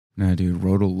Nah, dude,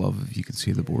 Road will love if you can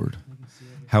see the board.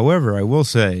 However, I will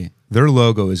say their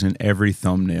logo is in every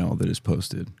thumbnail that is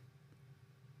posted.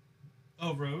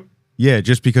 Oh, Road? Yeah,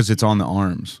 just because it's on the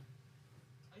arms.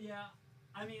 Yeah,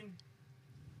 I mean,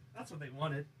 that's what they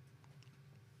wanted.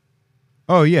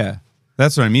 Oh, yeah.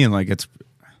 That's what I mean. Like, it's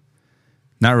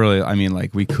not really, I mean,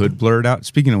 like, we could blur it out.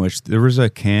 Speaking of which, there was a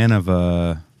can of,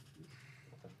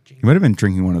 you might have been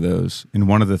drinking one of those in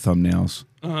one of the thumbnails.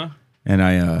 Uh-huh. And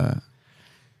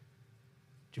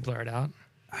Did you blur it out?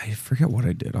 I forget what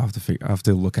I did. I'll have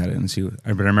to look at it and see. But I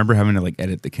remember having to, like,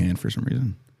 edit the can for some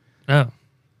reason. Oh.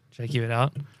 Should I keep it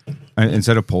out?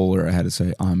 Instead of polar, I had to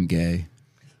say, I'm gay.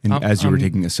 And as you were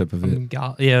taking a sip of it.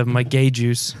 Yeah, my gay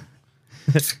juice.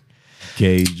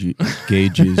 Gay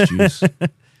jizz juice.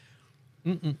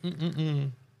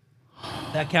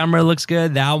 That camera looks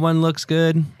good. That one looks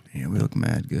good. Yeah, we look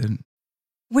mad good.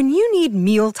 When you need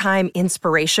mealtime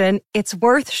inspiration, it's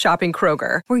worth shopping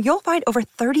Kroger, where you'll find over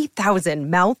 30,000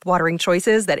 mouth-watering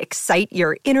choices that excite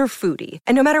your inner foodie.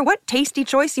 And no matter what tasty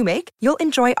choice you make, you'll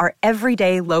enjoy our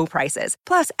everyday low prices,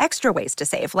 plus extra ways to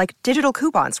save, like digital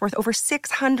coupons worth over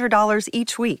 $600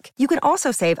 each week. You can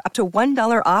also save up to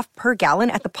 $1 off per gallon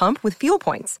at the pump with fuel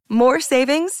points. More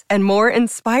savings and more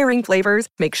inspiring flavors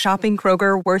make shopping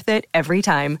Kroger worth it every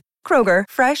time. Kroger,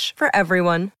 fresh for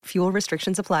everyone. Fuel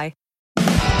restrictions apply.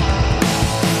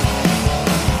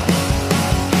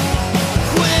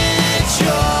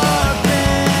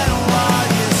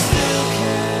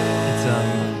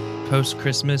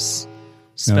 Post-Christmas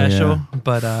special,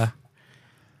 but I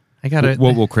got it.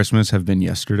 What will Christmas have been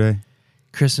yesterday?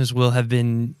 Christmas will have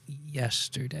been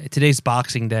yesterday. Today's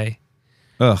Boxing Day.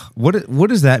 Ugh, what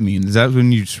does that mean? Is that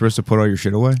when you're supposed to put all your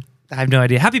shit away? I have no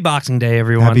idea. Happy Boxing Day,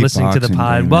 everyone Happy listening to the Boxing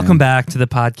pod. Day, Welcome man. back to the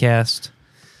podcast.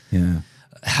 Yeah.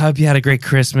 I hope you had a great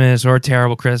Christmas or a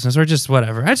terrible Christmas or just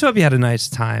whatever. I just hope you had a nice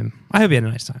time. I hope you had a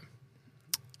nice time.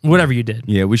 Whatever you did.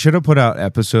 Yeah, we should have put out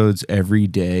episodes every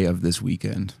day of this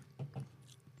weekend.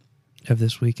 Of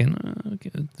this weekend. Okay.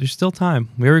 There's still time.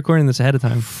 We were recording this ahead of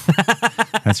time.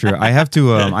 That's true. I have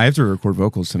to record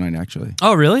vocals tonight, actually.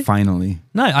 Oh, really? Finally.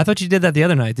 No, I thought you did that the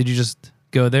other night. Did you just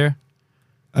go there?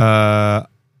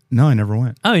 No, I never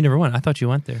went. Oh, you never went. I thought you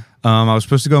went there. I was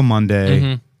supposed to go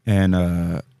Monday,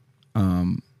 and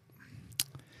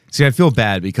see, I feel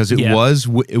bad because it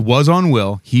was on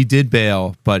Will. He did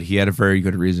bail, but he had a very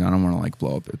good reason. I don't want to like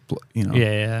blow up it, you know.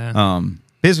 Yeah.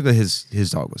 Basically,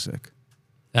 his dog was sick.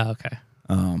 Oh, okay.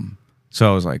 So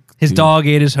I was like, his dude. dog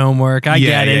ate his homework. I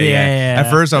get it. Yeah.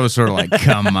 At first, I was sort of like,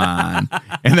 come on,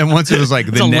 and then once it was like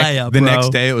the next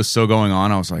day, it was still going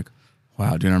on. I was like,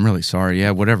 wow, dude, I'm really sorry.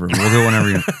 Yeah, whatever. We'll go whenever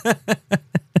you.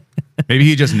 Maybe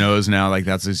he just knows now, like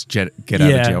that's his get out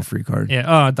of jail free card.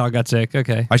 Yeah. Oh, dog got sick.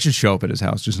 Okay. I should show up at his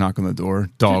house, just knock on the door.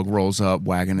 Dog rolls up,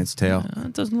 wagging its tail.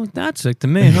 It doesn't look that sick to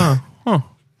me, huh?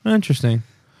 Interesting.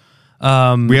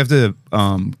 We have to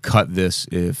cut this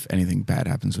if anything bad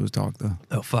happens to his dog, though.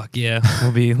 Oh fuck yeah,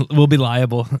 we'll be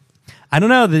liable. I don't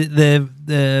know.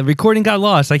 The recording got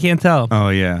lost. I can't tell. Oh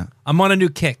yeah. I'm on a new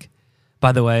kick,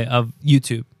 by the way, of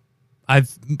YouTube.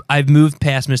 I've moved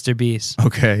past Mr. Beast.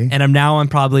 Okay. And I'm now on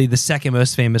probably the second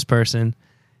most famous person.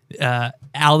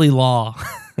 Ali Law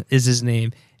is his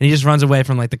name, and he just runs away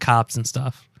from like the cops and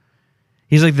stuff.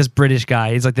 He's like this British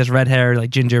guy. He's like this red hair, like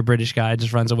ginger British guy.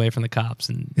 Just runs away from the cops.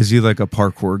 And is he like a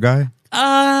parkour guy?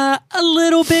 A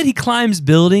little bit. He climbs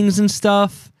buildings and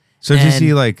stuff. So does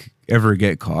he like ever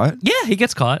get caught? Yeah, he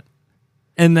gets caught.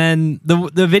 And then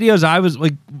the videos I was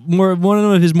like one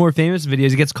of his more famous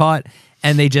videos, he gets caught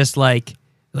and they just like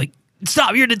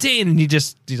stop, you're detained, and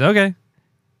he's okay.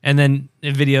 And then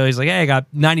in video he's like, hey, I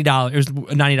got $90. It was a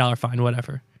 $90 fine,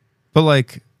 whatever. But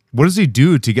like, what does he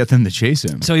do to get them to chase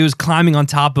him? So he was climbing on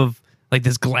top of like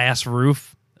this glass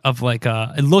roof of like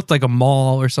it looked like a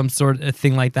mall or some sort of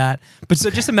thing like that. But so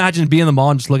just imagine being in the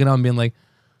mall and just looking out and being like,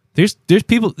 there's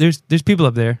people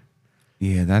up there.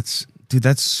 Yeah, that's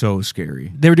so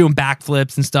scary. They were doing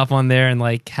backflips and stuff on there and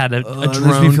like had a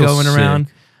drone going around.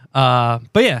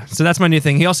 But yeah, so that's my new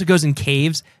thing. He also goes in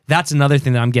caves. That's another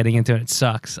thing that I'm getting into, and it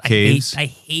sucks. Caves? I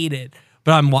hate it.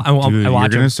 But I watch You're gonna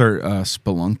them. start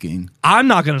spelunking. I'm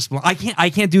not gonna spelunk. I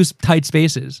can't do tight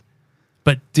spaces.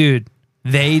 But dude,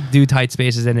 they do tight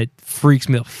spaces, and it freaks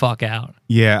me the fuck out.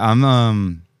 Yeah,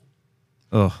 I'm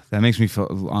that makes me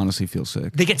honestly feel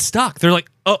sick. They get stuck. They're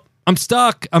like, oh, I'm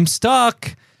stuck. I'm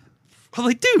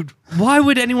like, dude, why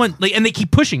would anyone like? And they keep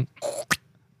pushing.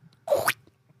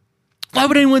 Why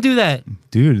would anyone do that?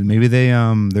 Dude, maybe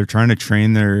they're trying to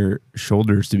train their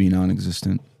shoulders to be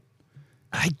non-existent.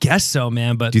 I guess so,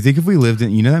 man. But do you think if we lived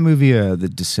in, that movie, The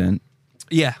Descent?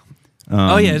 Yeah.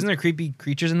 Oh yeah, isn't there creepy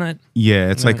creatures in that?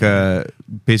 Yeah, it's like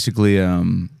basically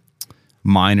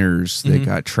miners that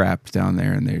got trapped down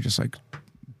there, and they're just like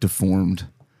deformed.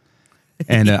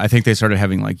 And I think they started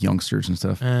having like youngsters and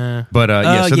stuff. So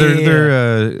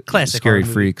they're classic scary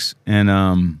freaks.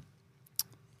 And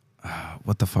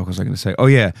what the fuck was I going to say? Oh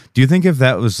yeah, do you think if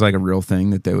that was like a real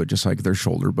thing that they would just like their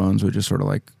shoulder bones would just sort of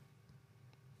like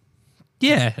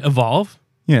evolve?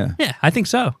 Yeah, I think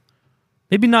so.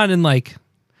 Maybe not in like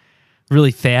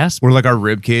really fast, or like our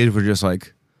rib cage would just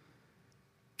like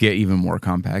get even more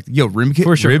compact. Yo, rib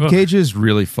cages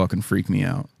really fucking freak me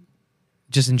out.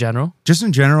 Just in general,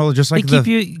 just like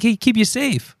they keep you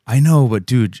safe. I know, but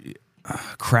dude,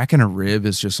 cracking a rib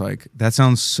is just like that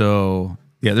sounds so.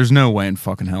 Yeah, there's no way in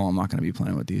fucking hell I'm not going to be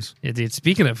playing with these. Yeah, dude.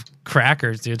 Speaking of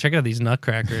crackers, dude, check out these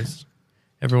nutcrackers.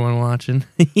 Everyone watching,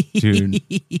 dude.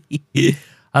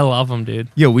 I love them, dude.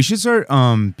 Yo, we should start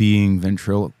being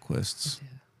ventriloquists.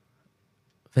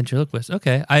 Ventriloquist.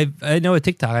 Okay. I know a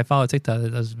TikTok. I follow a TikTok that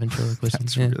does ventriloquist.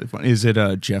 That's really funny. Is it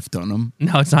Jeff Dunham?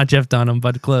 No, it's not Jeff Dunham,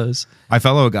 but close. I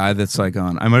follow a guy that's like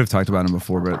I might have talked about him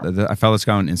before, but I follow this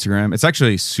guy on Instagram. It's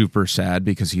actually super sad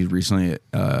because he recently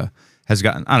has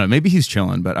gotten, I don't know, maybe he's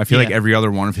chilling, but I feel like every other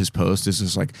one of his posts is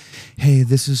just like, hey,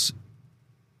 this is.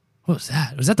 What was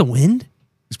that? Was that the wind?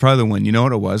 It's probably the wind. You know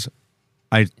what it was?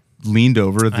 I leaned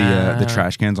over the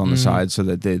trash cans on the side so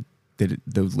that the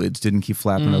lids didn't keep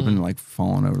flapping open and like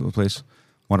falling over the place.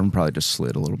 One of them probably just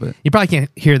slid a little bit. You probably can't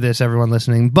hear this, everyone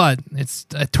listening, but it's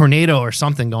a tornado or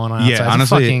something going on outside. Yeah,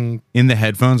 honestly, in the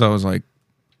headphones, I was like,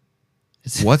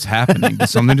 what's happening? Did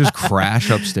something just crash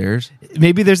upstairs?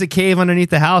 Maybe there's a cave underneath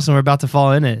the house and we're about to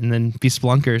fall in it and then be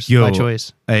splunkers by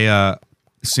choice.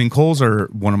 Sinkholes are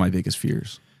one of my biggest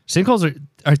fears. Sinkholes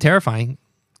are terrifying.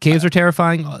 Caves are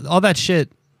terrifying. All that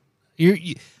shit.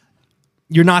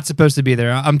 You're not supposed to be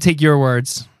there. I'm take your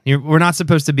words. We're not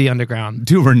supposed to be underground,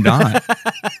 dude. We're not.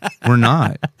 We're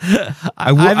not.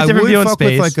 I would fuck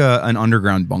with like an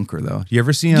underground bunker though. You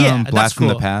ever see Blast from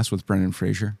the Past with Brendan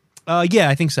Fraser? Yeah,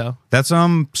 I think so. That's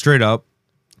straight up.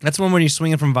 That's the one when you're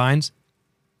swinging from vines.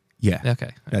 Yeah.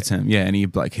 Okay. That's him. Yeah, and he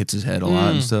like hits his head a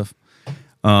lot and stuff.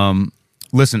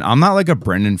 Listen, I'm not like a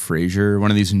Brendan Fraser,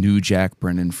 one of these new Jack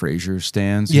Brendan Fraser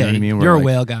stands. You know what I mean? You're like, a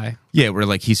whale guy. Yeah, where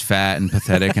like he's fat and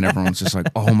pathetic, and everyone's just like,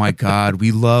 "Oh my god,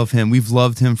 we love him. We've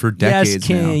loved him for decades yes,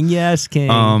 King. now." Yes, King.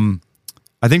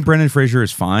 I think Brendan Fraser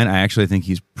is fine. I actually think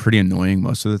he's pretty annoying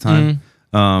most of the time.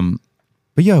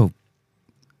 But yo,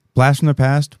 Blast from the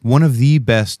Past, one of the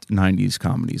best '90s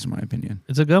comedies in my opinion.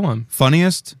 It's a good one.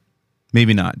 Funniest.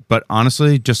 Maybe not, but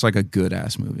honestly, just like a good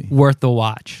ass movie. Worth the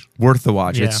watch.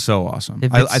 Yeah. It's so awesome.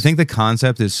 I think the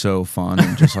concept is so fun,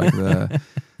 and just like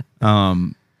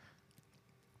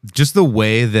just the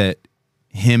way that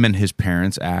him and his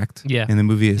parents act in the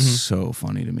movie is so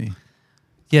funny to me.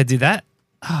 Yeah, dude, that's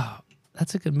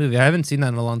a good movie. I haven't seen that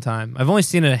in a long time. I've only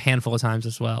seen it a handful of times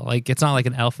as well. Like it's not like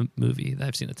an elf movie that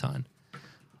I've seen a ton.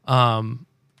 I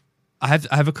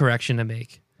have a correction to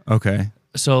make. Okay.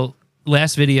 So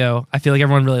last video, I feel like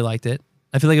everyone really liked it.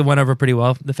 I feel like it went over pretty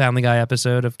well. The Family Guy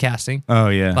episode of casting. Oh,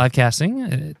 yeah. Live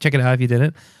casting. Check it out if you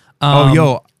didn't.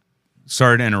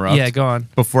 Sorry to interrupt. Yeah, go on.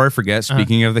 Before I forget,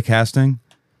 speaking of the casting,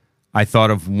 I thought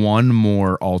of one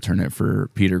more alternate for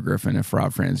Peter Griffin if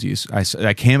Rob Franzese.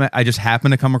 I just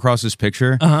happened to come across this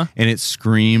picture, and it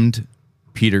screamed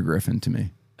Peter Griffin to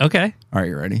me. Okay. All right,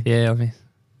 you ready? Yeah, let me.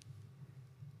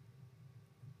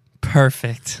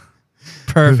 Perfect.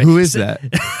 Who is that?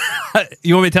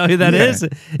 You want me to tell you who that is?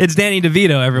 It's Danny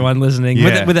DeVito, everyone listening,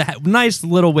 with a nice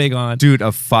little wig on. Dude,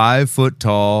 a 5 foot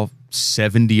tall,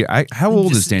 70. How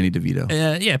old is Danny DeVito?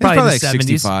 Probably like 70s.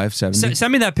 65, 70.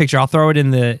 Send me that picture. I'll throw it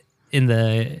in the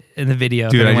video.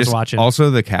 Dude, if anyone's watching. Also,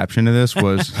 the caption of this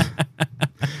was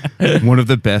one of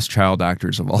the best child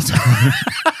actors of all time.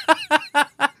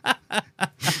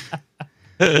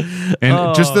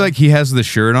 And just like he has the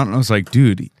shirt on, I was like,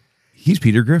 dude, he's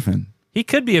Peter Griffin. He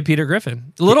could be a Peter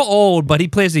Griffin. A little old, but he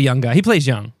plays a young guy. He plays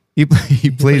young. He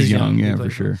plays young, yeah, for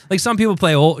sure. Like some people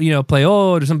play old,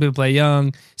 or some people play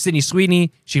young. Sydney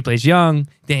Sweeney, she plays young.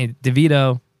 Danny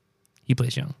DeVito, he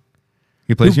plays young.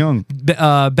 He plays young.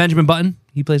 Benjamin Button,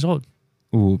 he plays old.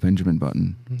 Ooh, Benjamin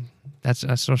Button. That's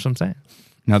what I'm saying.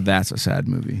 Now that's a sad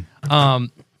movie.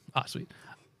 Sweet.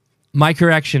 My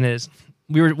correction is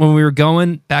when we were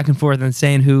going back and forth and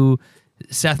saying who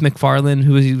Seth MacFarlane,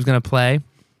 who he was going to play.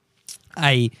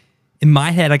 In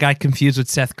my head, I got confused with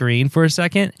Seth Green for a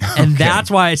second, and that's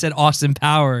why I said Austin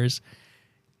Powers,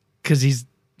 because he's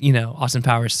Austin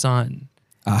Powers' son.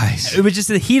 It was just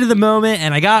the heat of the moment,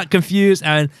 and I got confused,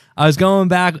 and I was going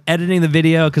back editing the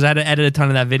video because I had to edit a ton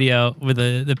of that video with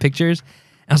the pictures.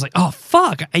 And I was like, "Oh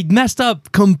fuck, I messed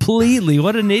up completely!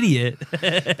 What an idiot!"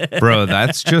 Bro,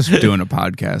 that's just doing a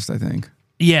podcast, I think.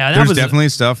 Yeah, there's definitely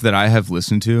stuff that I have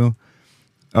listened to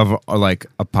of like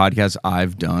a podcast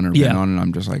I've done or been on, and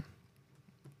I'm just like,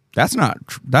 that's not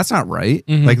right.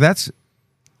 Mm-hmm. Like that's,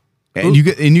 and you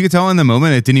could tell in the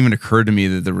moment it didn't even occur to me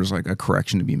that there was like a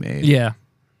correction to be made. Yeah.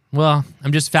 Well,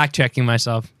 I'm just fact checking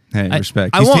myself. Hey,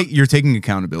 respect. You're taking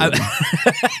accountability.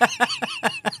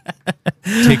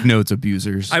 Take notes,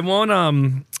 abusers. I won't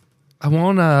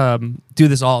do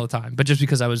this all the time, but just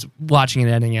because I was watching and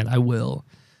editing it, I will.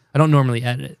 I don't normally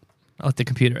edit. I let the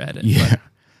computer edit. Yeah.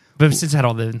 But since I had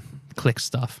all the click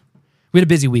stuff, we had a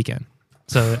busy weekend,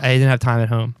 so I didn't have time at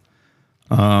home.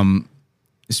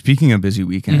 Speaking of busy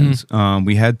weekends,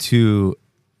 we had to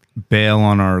bail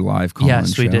on our live call-in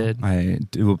Yes, show. we did. I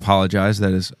do apologize.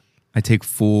 That is, I take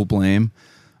full blame.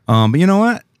 But you know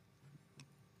what?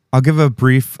 I'll give a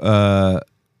brief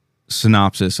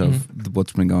synopsis of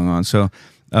what's been going on. So,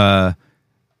 I'm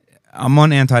on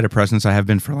antidepressants. I have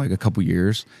been for like a couple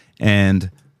years,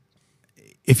 and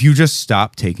if you just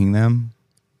stop taking them,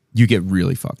 you get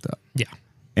really fucked up. Yeah.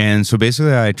 And so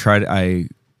basically, I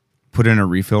put in a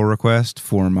refill request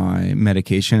for my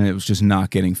medication, and it was just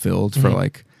not getting filled for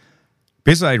like.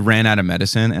 Basically, I ran out of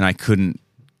medicine, and I couldn't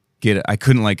get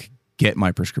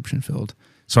my prescription filled.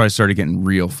 So I started getting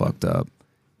real fucked up,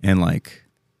 and like,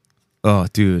 oh,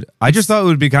 dude, I just thought it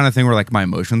would be kind of thing where like my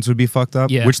emotions would be fucked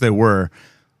up, which they were.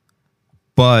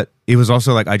 But it was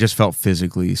also like I just felt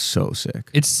physically so sick.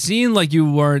 It seemed like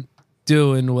you weren't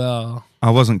doing well. I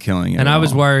wasn't killing it, and I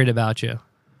was worried about you.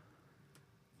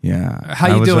 Yeah.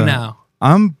 How you doing now?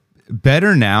 I'm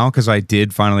better now because I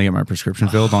did finally get my prescription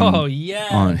filled. Oh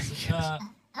yeah.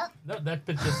 No, that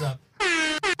puts us up.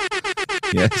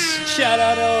 Yes. Shout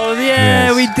out! Oh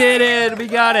yeah, we did it. We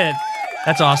got it.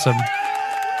 That's awesome.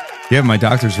 Yeah, my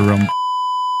doctor's a real.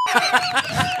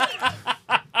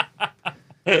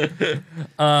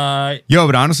 Yo,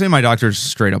 but honestly, my doctor's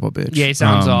straight up a bitch. Yeah, he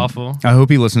sounds awful. I hope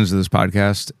he listens to this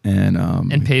podcast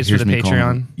and pays for the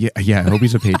Patreon. Yeah, I hope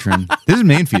he's a patron. This is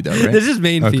main feed though, right? This is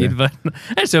main feed, but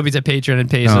I just hope he's a patron and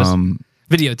pays us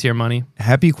video tier money.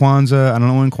 Happy Kwanzaa. I don't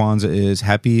know when Kwanzaa is.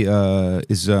 Happy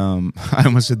is I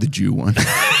almost said the Jew one.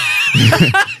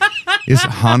 Is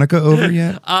Hanukkah over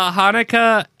yet?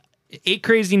 Hanukkah, 8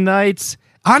 crazy nights.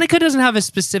 Hanukkah doesn't have a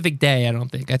specific day, I don't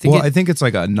think. I think it's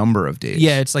like a number of days.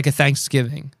 Yeah, it's like a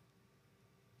Thanksgiving.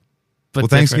 But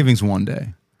Thanksgiving's one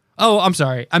day. Oh, I'm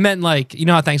sorry. I meant like, you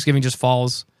know how Thanksgiving just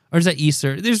falls? Or is that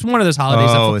Easter? There's one of those holidays.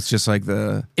 Oh, it's just like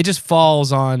it just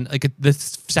falls on like the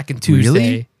second Tuesday.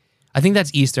 Really? I think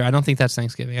that's Easter. I don't think that's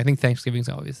Thanksgiving. I think Thanksgiving's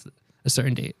always a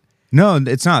certain date. No,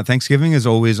 it's not. Thanksgiving is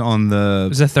always on the...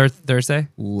 Is it third Thursday?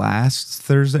 Last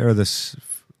Thursday or this...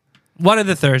 One of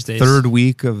the Thursdays. Third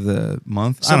week of the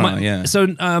month? So I don't know, yeah. So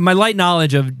my light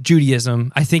knowledge of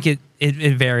Judaism, I think it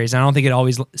varies. I don't think it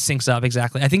always syncs up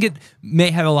exactly. I think it may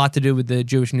have a lot to do with the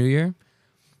Jewish New Year.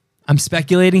 I'm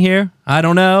speculating here. I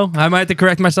don't know. I might have to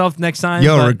correct myself next time.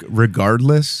 Yo,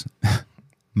 regardless,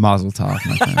 Mazel Tov,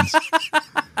 my friends.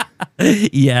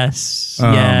 Yes.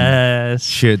 Yes.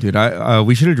 Shit, dude.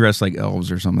 We should address like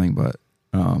elves or something, but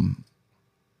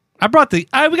I brought we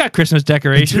got Christmas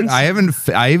decorations. Dude, I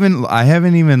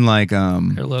haven't even like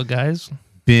hello guys.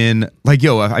 Been like,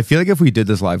 yo, I feel like if we did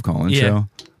this live call-in show,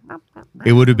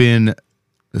 it would have been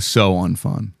so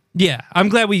unfun. Yeah, I'm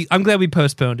glad we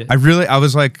postponed it. I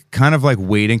was like kind of like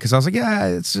waiting because I was like,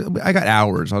 yeah, I got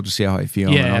hours. I'll just see how I feel.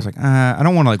 Yeah. And I was like, I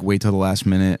don't want to like wait till the last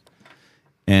minute.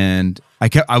 And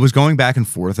I was going back and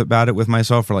forth about it with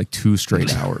myself for like 2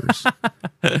 straight hours,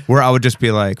 where I would just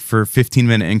be like, for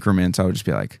 15-minute increments, I would just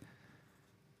be like,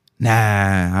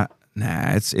 nah,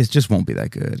 it just won't be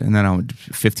that good. And then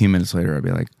 15 minutes later, I'd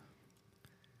be like,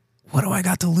 what do I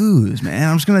got to lose, man?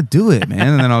 I'm just going to do it, man.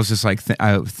 And then I was just like,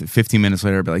 15 minutes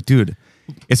later, I'd be like, dude,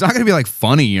 it's not going to be like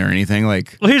funny or anything.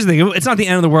 Like, well, here's the thing. It's not the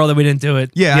end of the world that we didn't do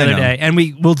it the other day. And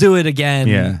we'll do it again.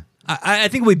 Yeah. I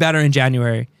think we'll be better in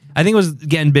January. I think it was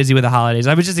getting busy with the holidays.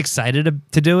 I was just excited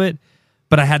to do it,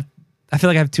 but I feel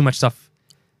like I have too much stuff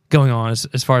going on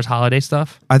as far as holiday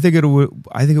stuff. I think it would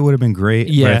have been great.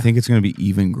 Yeah. But I think it's going to be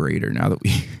even greater now that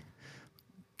we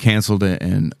canceled it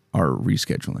and are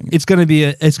rescheduling it. It's going to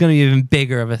be even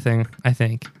bigger of a thing, I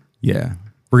think. Yeah.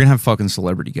 We're going to have fucking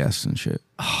celebrity guests and shit.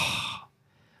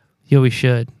 Yeah, we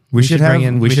should. We should ask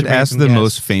the guests.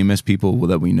 most famous people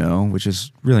that we know, which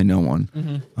is really no one.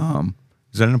 Mm-hmm.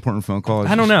 Is that an important phone call?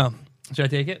 I don't know. Should I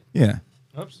take it? Yeah.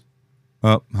 Oops.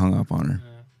 Oh, hung up on her.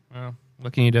 Well,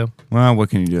 what can you do? Well, what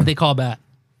can you do? They call back.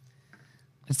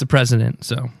 It's the president,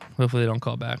 so hopefully they don't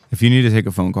call back. If you need to take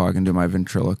a phone call, I can do my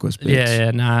ventriloquist bits.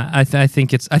 Yeah, nah. I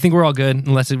think we're all good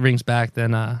unless it rings back.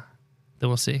 Then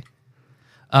we'll see.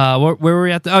 Where were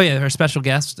we at? Oh yeah, our special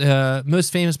guest,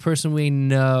 most famous person we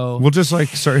know. We'll just like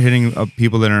start hitting up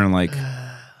people that are in like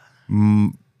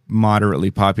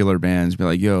moderately popular bands. Be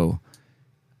like, yo,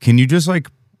 can you just like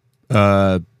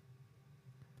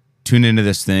tune into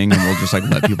this thing, and we'll just like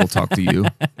let people talk to you.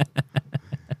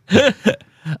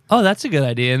 Oh, that's a good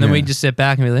idea. And then we just sit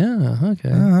back and be like, oh, okay.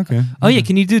 Oh, okay. Oh yeah,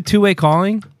 can you do two-way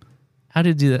calling? How do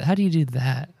you do that? How do you do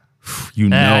that? You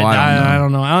know, I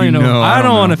don't know. I don't even know. I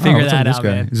don't want to figure that out,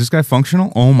 man. Is this guy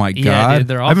functional? Oh my god! Dude,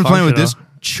 they're all I've been playing with this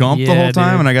functional. chump the whole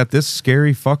time, and I got this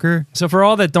scary fucker. So for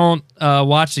all that don't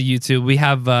watch the YouTube, we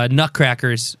have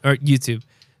Nutcrackers or YouTube.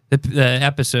 The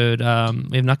episode,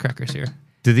 we have Nutcrackers here.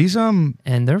 Do these and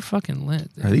they're fucking lit.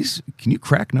 Are these? Can you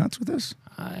crack nuts with this?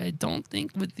 I don't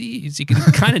think with these. You can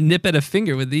kind of nip at a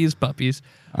finger with these puppies.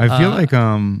 I feel like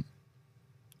yeah.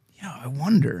 I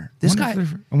wonder. I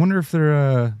wonder if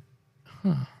they're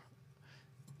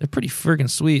They're pretty friggin'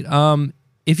 sweet.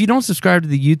 If you don't subscribe to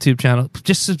the YouTube channel,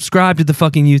 just subscribe to the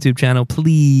fucking YouTube channel,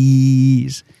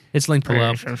 please. It's linked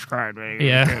below. Subscribe to the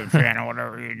YouTube channel,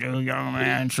 whatever you do, young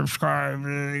man. Subscribe to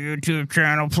the YouTube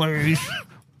channel, please.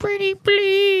 Pretty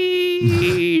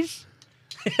please.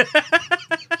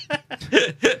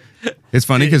 It's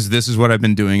funny because this is what I've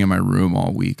been doing in my room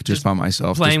all week, just by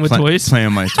myself, playing with toys,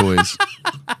 playing my toys.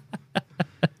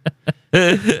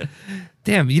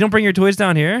 Damn, you don't bring your toys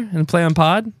down here and play on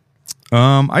pod?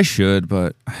 I should,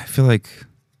 but I feel like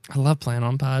I love playing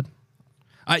on pod.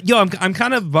 I'm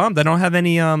kind of bummed I don't have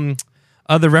any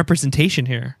other representation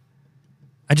here.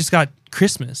 I just got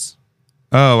Christmas.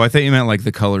 Oh, I thought you meant like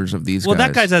the colors of these guys. Well,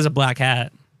 that guy has a black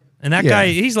hat. And that guy,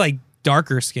 he's like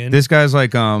darker skin. This guy's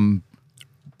like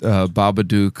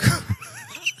Babadook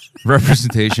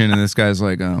representation, and this guy's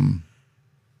like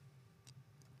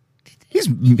he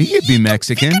could be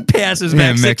Mexican. He can pass as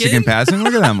Mexican. Mexican passing.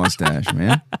 Look at that mustache,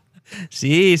 man.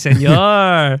 Sí,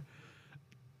 señor.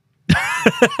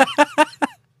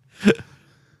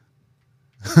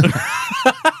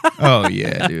 Oh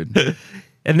yeah, dude.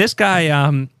 And this guy,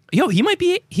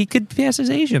 he could pass as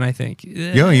Asian, I think.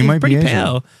 He might pretty be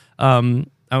pale. I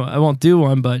won't do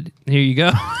one, but here you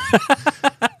go.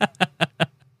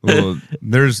 Well,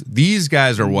 these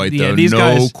guys are white though, these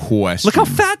guys, question. Look how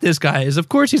fat this guy is. Of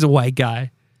course, he's a white guy.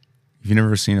 Have you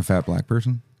never seen a fat black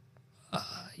person? I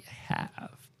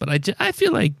have, but I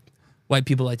feel like white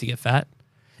people like to get fat.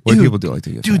 White people do like to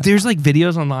get fat. Dude, there's like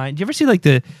videos online. Do you ever see like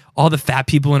all the fat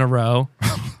people in a row?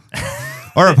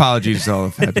 Our apologies to all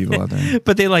the fat people out there.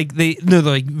 But they're like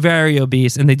very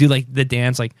obese, and they do like the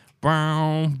dance like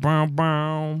brown, brown,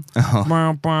 brown,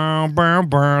 brown, brown, brown,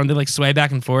 brown. They like sway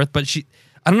back and forth. But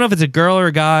I don't know if it's a girl or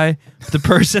a guy. But the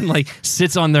person like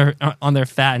sits on their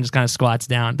fat and just kind of squats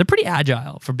down. They're pretty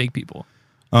agile for big people.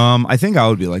 I think I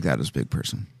would be like that as a big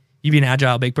person. You'd be an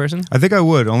agile big person? I think I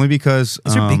would, only because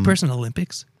is there a big person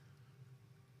Olympics?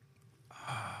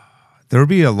 There would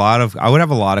be I would have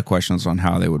a lot of questions on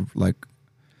how they would like.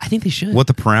 I think they should. What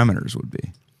the parameters would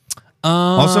be.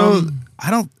 Also, I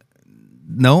don't.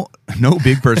 No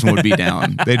big person would be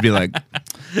down. They'd be like,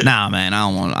 "Nah, man,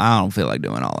 I don't feel like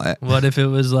doing all that." What if it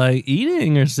was like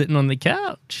eating or sitting on the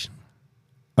couch?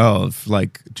 Oh,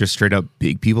 like just straight up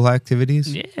big people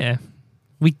activities. Yeah,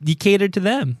 you cater to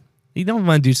them. You don't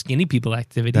want to do skinny people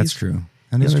activities. That's true.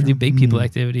 You want to do big people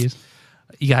activities.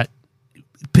 You got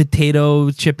potato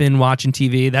chipping, watching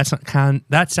TV. That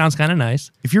sounds kind of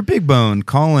nice. If you're big bone,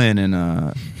 call in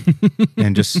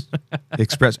and just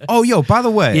express. Oh, yo, by the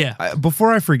way,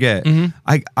 before I forget,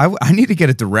 I need to get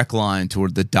a direct line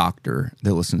toward the doctor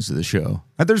that listens to the show.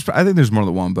 I think there's more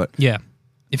than one, but yeah,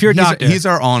 if you're a doctor, he's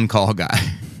our on-call guy.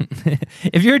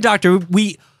 If you're a doctor,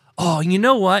 you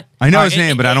know what? I know his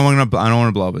name, but I don't want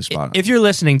to blow up his spot. If you're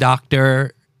listening,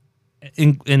 doctor.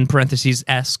 In parentheses,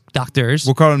 ask doctors.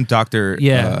 We'll call him Doctor.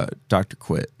 Yeah, Doctor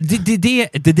Quit. DM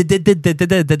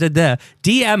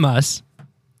us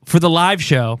for the live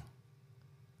show.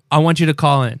 I want you to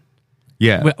call in.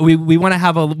 Yeah, we want to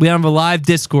have a live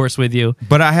discourse with you.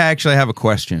 But I actually have a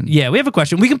question. Yeah, we have a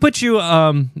question. We can put you. We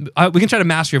can try to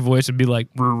mask your voice and be like.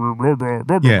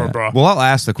 Yeah. Well, I'll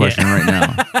ask the question right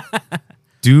now.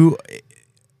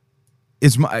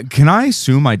 Can I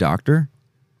sue my doctor?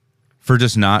 For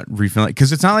just not refilling,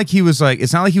 because it's not like he was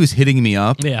hitting me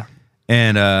up. Yeah,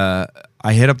 and I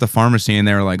hit up the pharmacy and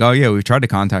they were like, "Oh yeah, we've tried to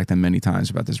contact them many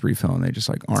times about this refill, and they just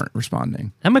like aren't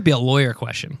responding." That might be a lawyer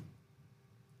question,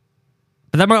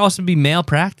 but that might also be male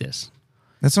practice.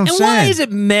 That's what I'm saying. Why is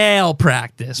it male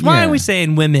practice? Why are we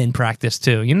saying women practice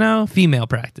too? You know, female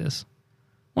practice.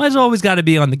 Why is it always got to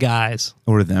be on the guys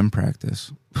or them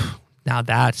practice? Now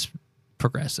that's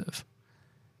progressive.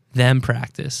 Them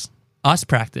practice, us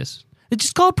practice. It's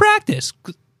just called practice.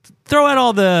 throw out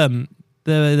all the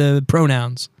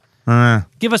pronouns.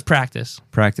 Give us practice.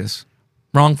 Practice.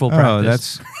 Wrongful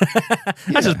practice. Oh,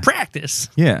 that's just practice.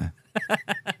 Yeah.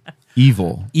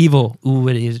 Evil. Ooh,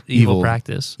 it is evil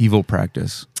practice. Evil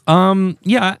practice.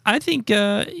 Yeah, I think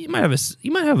you might have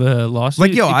a lawsuit.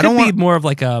 Like, yo, I don't want more of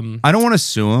like I don't want to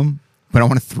sue him, but I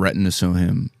want to threaten to sue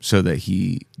him so that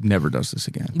he never does this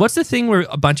again. What's the thing where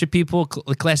a bunch of people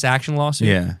class action lawsuit?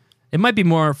 Yeah. It might be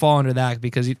more fall under that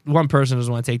because one person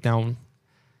doesn't want to take down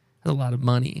a lot of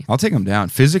money. I'll take him down.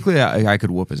 Physically, I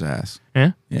could whoop his ass.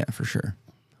 Yeah? Yeah, for sure.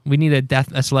 We need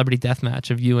a celebrity death match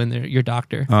of you and your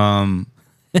doctor.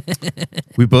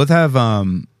 We both have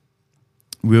a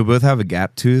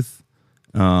gap tooth.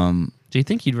 Do you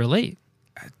think you'd relate?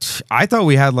 I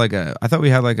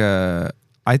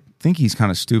think he's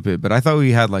kind of stupid, but I thought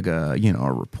we had like a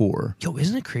rapport. Yo,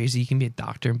 isn't it crazy you can be a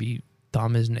doctor and be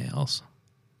dumb as nails?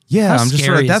 Yeah, How I'm just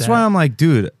scary like, that's is why that? I'm like,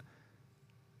 dude,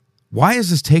 why is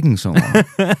this taking so long?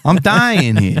 I'm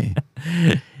dying here.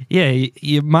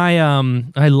 Yeah,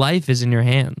 my life is in your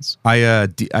hands. I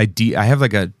have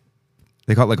like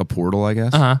they call it like a portal, I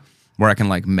guess, where I can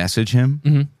like message him.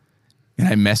 Mm-hmm. And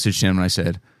I messaged him and I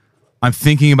said, I'm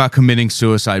thinking about committing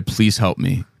suicide. Please help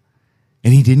me.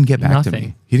 And he didn't get back to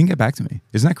me. He didn't get back to me.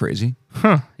 Isn't that crazy?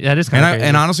 Huh. Yeah, that is kind of crazy.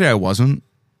 And honestly, I wasn't.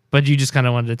 But you just kind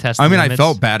of wanted to test I mean, the I limits.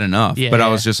 felt bad enough, Yeah, but I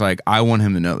yeah. was just like, I want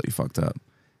him to know that he fucked up.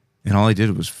 And all he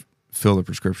did was fill the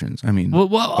prescriptions. I mean,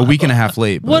 a week and a half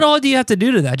late. What all do you have to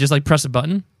do to that? Just like press a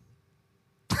button?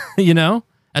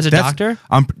 As a doctor?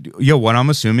 What I'm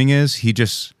assuming is he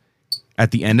just,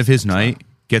 at the end of his night,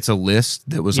 gets a list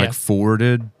that was like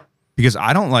forwarded. Because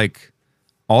I don't like,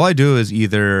 all I do is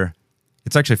either,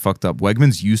 it's actually fucked up.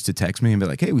 Wegmans used to text me and be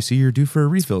like, hey, we see you're due for a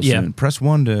refill soon. Press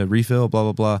 1 to refill, blah,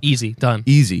 blah, blah. Easy, done.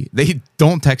 Easy. They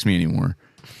don't text me anymore.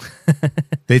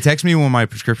 They text me when my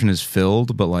prescription is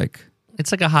filled, but like.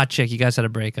 It's like a hot chick. You guys had to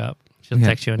break up. She doesn't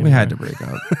text you anymore. We had to break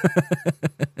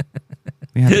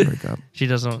up. She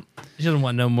doesn't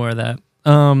want no more of that.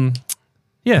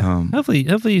 Yeah.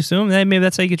 Hopefully you soon. Maybe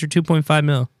that's how you get your 2.5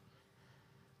 mil.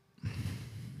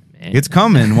 Man. It's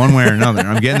coming one way or another.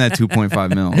 I'm getting that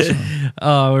 2.5 mil. So.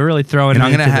 Oh, we're really throwing And it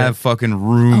I'm going to into have fucking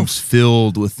rooms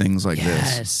filled with things like this.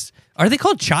 Yes. Are they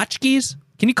called tchotchkes?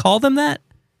 Can you call them that?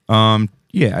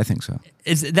 Yeah, I think so.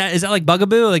 Is that like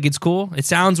bugaboo? Like it's cool? It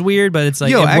sounds weird, but it's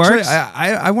like it actually, works?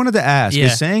 I wanted to ask,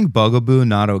 is saying bugaboo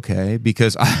not okay?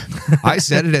 Because I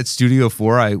said it at Studio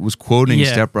 4. I was quoting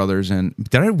Step Brothers, and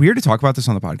did I weird to talk about this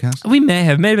on the podcast? We may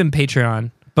have been Patreon,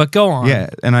 but go on.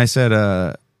 Yeah, and I said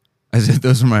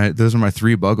those are my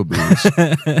 3 bugaboos.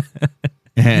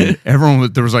 And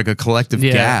everyone there was like a collective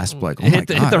gasp, like, oh my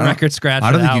God. Hit the record scratch.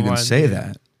 I don't think you can say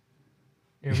that.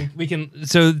 Here, we can.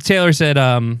 So Taylor said,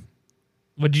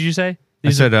 what did you say? I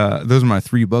said, those are my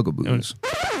 3 bugaboos.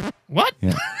 What?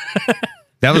 Yeah.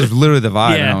 That was literally the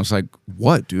vibe. Yeah. And I was like,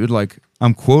 what, dude? Like,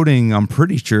 I'm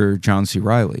pretty sure John C.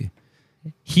 Reilly.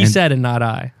 He said it, not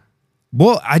I.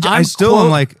 Well, I still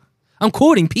am like. I'm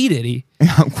quoting P. Diddy.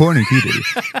 I'm quoting P. Diddy.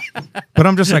 But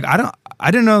I'm just like, I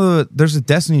didn't know that there's a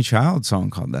Destiny Child song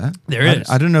called that. There is.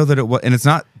 I didn't know that it was. And it's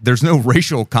not, there's no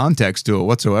racial context to it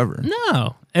whatsoever.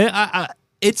 No.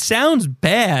 It sounds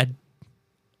bad.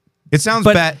 It sounds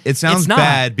But bad. It sounds it's not.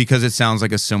 bad because it sounds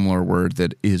like a similar word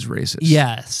that is racist.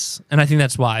 Yes. And I think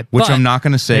that's why. Which But- I'm not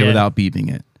going to say Yeah. without beeping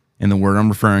it. And the word I'm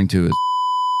referring to is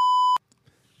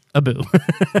Abu.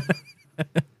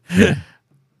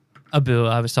 Abu.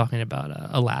 I was talking about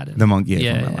Aladdin. the monk.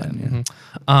 Yeah, from Aladdin,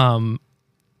 yeah. Mhm.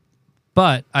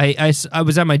 But I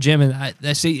was at my gym, and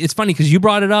I see it's funny because you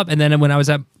brought it up, and then when I was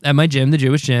at my gym, the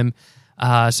Jewish gym,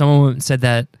 someone said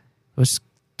that was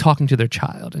talking to their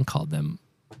child and called them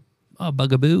a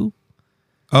bugaboo.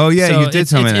 Oh yeah, So you did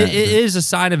tell me that. It is a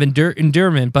sign of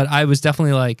endearment, but I was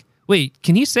definitely like, wait,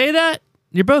 can you say that?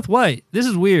 You're both white. This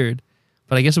is weird.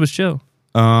 But I guess it was chill.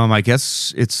 I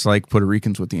guess it's like Puerto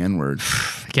Ricans with the N-word.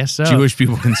 I guess so. Jewish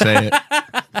people can say it.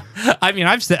 I mean,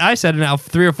 I said it now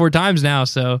 3 or 4 times now.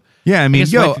 So Yeah, I mean,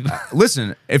 guess yo, white people-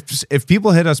 listen, if people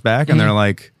hit us back and they're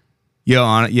like, yo,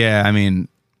 I mean,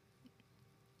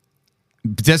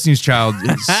 Destiny's Child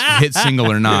is hit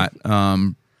single or not,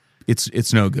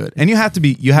 it's no good. And you have to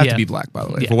be be black, by the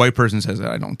way. If a white person says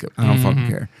that, I don't fucking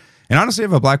care. And honestly,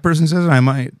 if a black person says it, I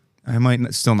might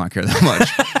still not care that much.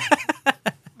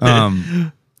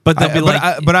 but they'll be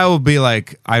like, but I will be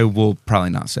like, I will probably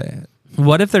not say it.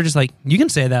 what if they're just like, you can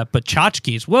say that, but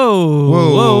tchotchkes, whoa,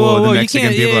 Whoa, the you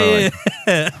Mexican can't. people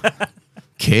are like,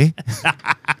 okay?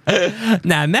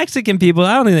 Nah, Mexican people,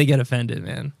 I don't think they get offended,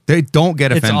 man. They don't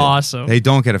get offended. It's awesome. They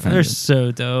don't get offended. They're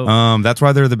so dope. That's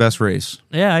why they're the best race.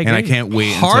 Yeah, I agree. And I can't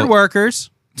wait Hard until- workers,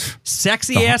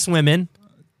 sexy ass women,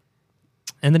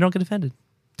 and they don't get offended.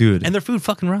 Dude. And their food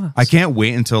fucking rocks. I can't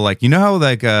wait until like, you know how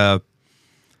like I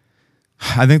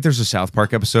think there's a South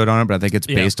Park episode on it, but I think it's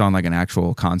based on like an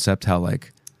actual concept how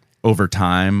like over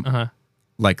time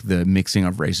like the mixing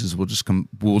of races will just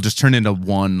turn into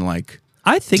one like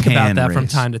I think about that race. from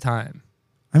time to time.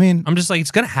 I mean, I'm just like,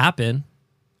 it's going to happen.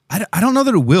 I don't know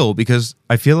that it will because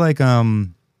I feel like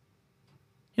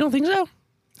You don't think so?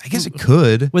 I guess it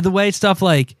could. With the way stuff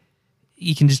like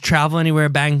you can just travel anywhere,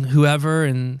 bang whoever,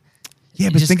 and yeah,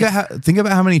 but think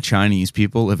about how many Chinese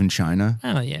people live in China.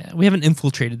 Oh yeah, we haven't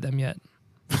infiltrated them yet.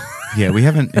 Yeah, we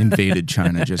haven't invaded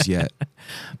China just yet.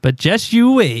 But just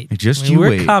you wait.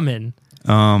 We're coming.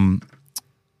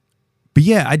 But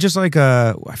yeah, I just like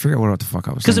I forget what the fuck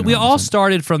I was saying. Because we all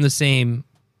started from the same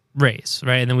race,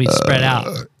 right? And then we spread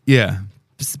out. Yeah.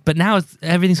 But now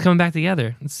everything's coming back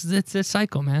together. It's a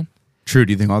cycle, man. True.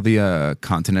 Do you think all the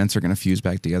continents are going to fuse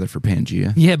back together for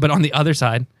Pangea? Yeah, but on the other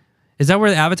side. Is that where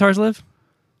the avatars live?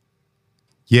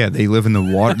 Yeah, they live in the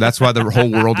water. That's why the whole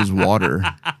world is water.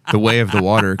 The way of the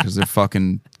water, because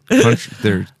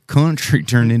their country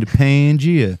turned into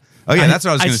Pangea. Oh yeah, that's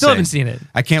what I was going to say. I still haven't seen it.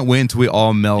 I can't wait until we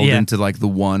all meld into like the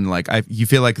one. Like you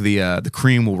feel like the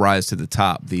cream will rise to the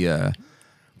top. The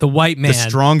white man, the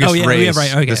strongest race. Yeah,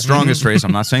 right. Okay. The strongest race.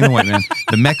 I'm not saying the white man.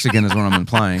 The Mexican is what I'm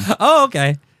implying. Oh,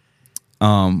 okay.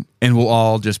 And we'll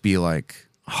all just be like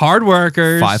hard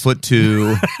workers,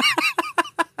 5'2".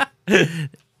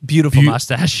 Beautiful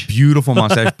mustache. Beautiful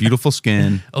mustache. Beautiful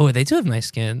skin. Oh, they do have nice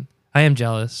skin. I am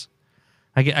jealous.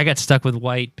 I got stuck with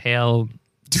white, pale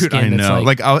dude, skin. I know.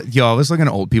 I was looking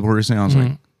at old people recently. I was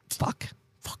like, fuck,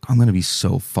 I'm going to be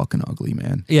so fucking ugly,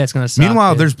 man. Yeah, it's going to suck.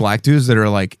 Meanwhile, there's black dudes that are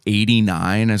like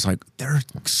 89. And it's like, they're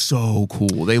so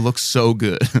cool. They look so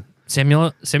good.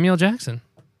 Samuel Jackson.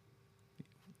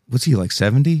 What's he, like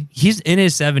 70? He's in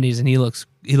his 70s and he looks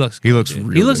good. He looks dude.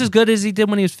 really He looks good. as good as he did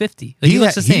when he was 50. Like, he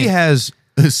looks the same. He has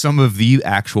some of the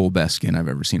actual best skin I've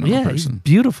ever seen on a person. He's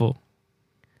beautiful.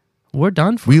 We're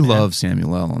done for We love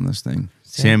Samuel L. on this thing.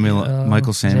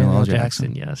 Michael Samuel L.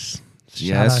 Jackson. Yes.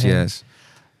 Yes.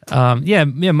 Yeah,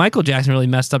 Michael Jackson really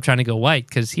messed up trying to go white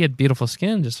because he had beautiful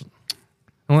skin. Just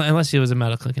unless it was a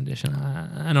medical condition,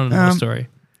 I don't know the story.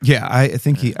 Yeah, I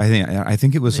think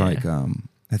it was like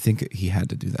I think he had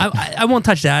to do that. I won't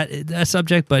touch that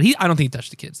subject, but I don't think he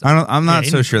touched the kids. I'm not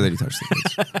so sure that he touched the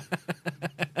kids.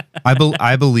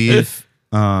 I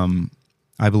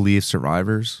believe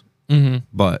survivors,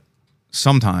 but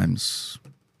sometimes,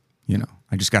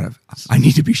 I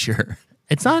need to be sure.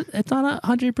 It's not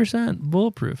 100%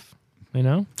 bulletproof. You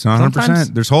know, it's not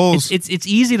 100%. There's holes. It's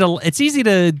easy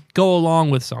to go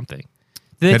along with something.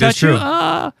 Did they touch you?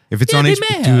 If it's on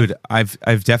HBO, dude,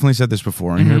 I've definitely said this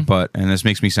before in here, and this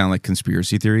makes me sound like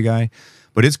conspiracy theory guy,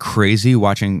 but it's crazy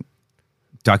watching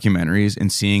documentaries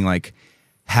and seeing like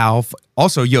how.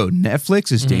 Also,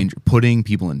 Netflix is putting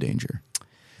people in danger.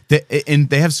 And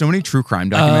they have so many true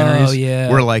crime documentaries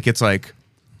where like it's like,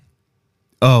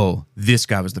 oh, this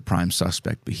guy was the prime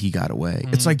suspect, but he got away.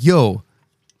 It's like,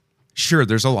 sure,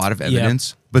 there's a lot of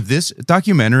evidence, but this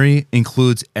documentary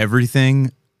includes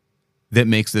everything that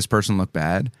makes this person look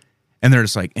bad, and they're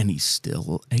just like, and he's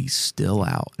still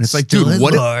out. And it's like, dude,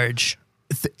 what?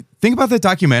 Think about the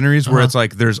documentaries where it's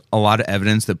like there's a lot of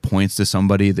evidence that points to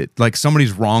somebody that like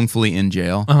somebody's wrongfully in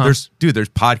jail. There's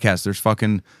podcasts. There's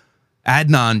fucking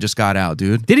Adnan just got out,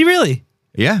 dude. Did he really?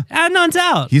 Yeah, Adnan's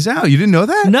out. He's out. You didn't know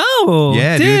that? No.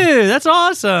 Yeah, dude, that's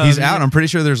awesome. He's out. I'm pretty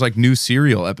sure there's like new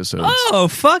Serial episodes. Oh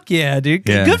fuck yeah, dude!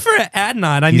 Yeah. Good for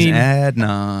Adnan. I He's mean,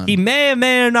 Adnan. He may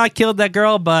have not killed that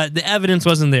girl, but the evidence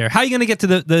wasn't there. How are you gonna get to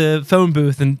the phone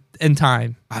booth in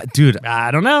time, dude?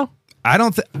 I don't know. I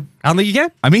don't think you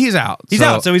can. I mean, he's out. He's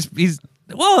out. So he's.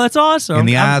 Whoa, that's awesome. In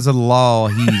the eyes of the law,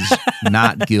 he's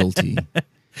not guilty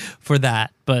for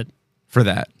that. But for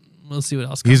that. We'll see what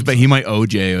else comes. He might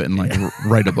OJ it and like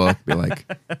write a book. Be like,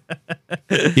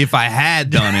 if I had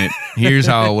done it, here's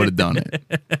how I would have done it.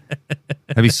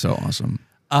 That'd be so awesome.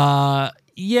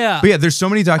 Yeah. But yeah, there's so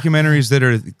many documentaries that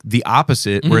are the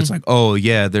opposite, where it's like, oh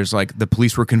yeah, there's like the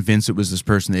police were convinced it was this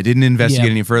person. They didn't investigate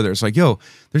any further. It's like,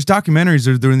 there's documentaries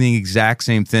that are doing the exact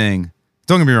same thing.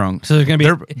 Don't get me wrong. So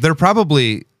they're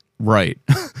probably right.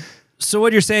 So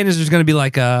what you're saying is there's going to be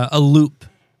like a loop.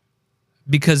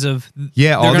 Because of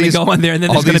they're going to go on there and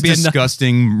then there's going to be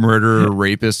disgusting murderer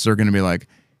rapists are going to be like,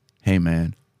 hey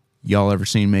man, y'all ever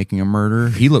seen Making a Murderer?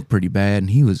 He looked pretty bad and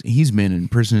he's been in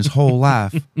prison his whole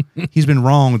life. He's been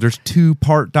wrong. There's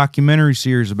 2-part documentary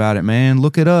series about it, man.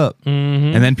 Look it up.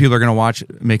 And then people are going to watch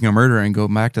Making a Murderer and go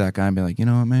back to that guy and be like, you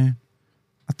know what, man?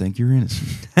 I think you're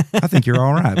innocent. I think you're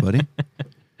all right, buddy.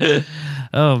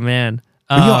 Oh man.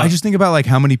 But I just think about like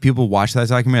how many people watch that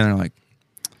documentary and they're like,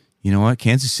 you know what?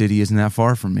 Kansas City isn't that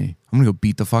far from me. I'm going to go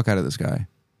beat the fuck out of this guy.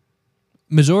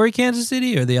 Missouri, Kansas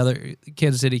City, or the other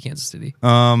Kansas City?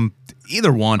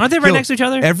 Either one. Aren't they right next to each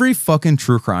other? Every fucking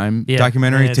true crime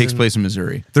documentary takes place in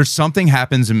Missouri. There's something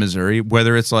happens in Missouri,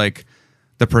 whether it's like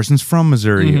the person's from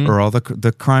Missouri or all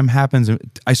the crime happens.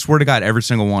 I swear to God, every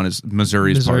single one is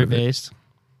Missouri part of it. Based.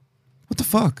 What the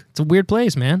fuck? It's a weird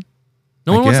place, man.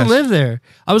 No one wants to live there.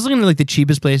 I was looking at like the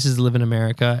cheapest places to live in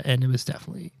America, and it was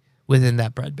definitely within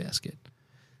that breadbasket.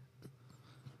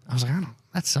 I was like, I don't know.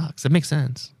 That sucks. That makes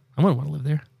sense. I wouldn't want to live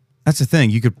there. That's the thing.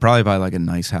 You could probably buy like a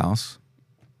nice house.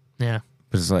 Yeah.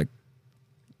 But it's like...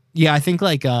 Yeah, I think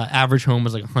like average home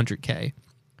was like $100K.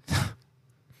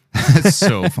 That's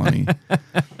so funny.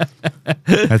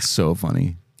 That's so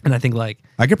funny. And I think like...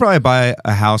 I could probably buy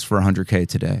a house for $100K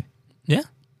today. Yeah.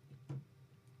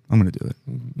 I'm going to do it.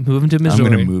 Moving to Missouri.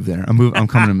 I'm going to move there. I'm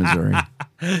coming to Missouri.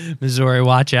 Missouri,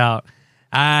 watch out.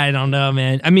 I don't know,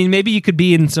 man. I mean, maybe you could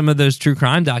be in some of those true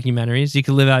crime documentaries. You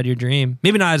could live out your dream.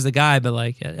 Maybe not as the guy, but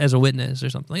like as a witness or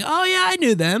something. Like, oh yeah, I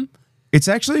knew them. It's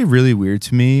actually really weird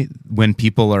to me when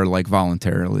people are like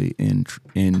voluntarily in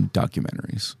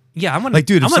documentaries. Yeah, I'm like,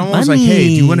 dude, if someone was like, "Hey,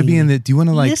 do you want to be in the? Do you want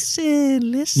to like listen?"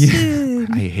 Yeah,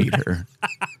 I hate her.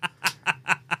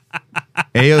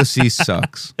 AOC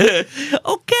sucks. Okay,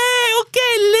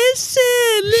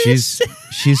 listen.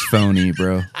 She's phony,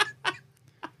 bro.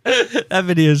 That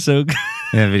video is so good.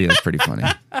 Yeah, that video is pretty funny.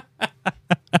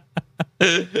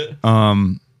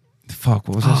 Fuck,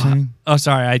 what was I saying? Oh,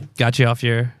 sorry, I got you off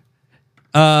your.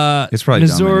 It's probably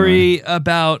Missouri dumb anyway.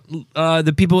 About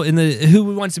the people in the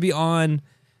who wants to be on.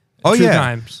 Oh true yeah,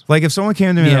 crimes. like if someone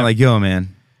came to me and they're like, "Yo,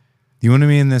 man, you want to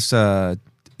be in this?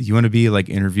 You want to be like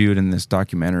interviewed in this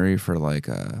documentary for like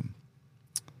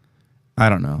I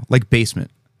don't know, like Basement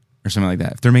or something like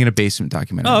that." If they're making a Basement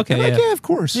documentary, Oh, okay, I'm like, yeah, of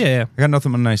course, yeah. I got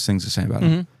nothing but nice things to say about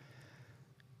it.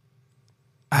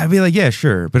 I'd be like, yeah,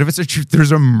 sure. But if it's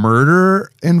there's a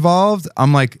murder involved,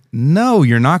 I'm like, no,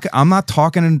 you're not. I'm not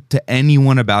talking to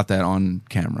anyone about that on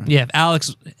camera. Yeah, if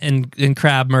Alex and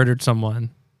Crab murdered someone,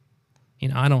 you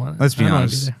know, I don't want to. Let's be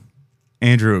honest.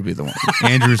 Andrew would be the one.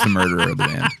 Andrew's the murderer of the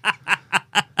band.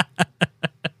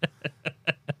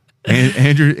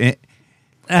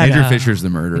 Andrew Fisher's the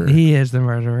murderer. He is the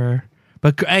murderer.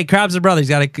 But hey, Crab's the brother. He's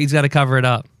got to cover it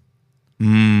up.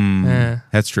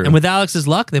 That's true. And with Alex's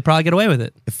luck, they probably get away with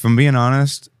it. If I'm being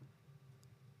honest,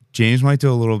 James might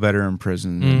do a little better in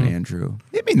prison than Andrew.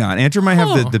 Maybe not. Andrew might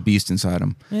have the beast inside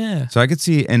him. Yeah. So I could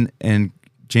see, and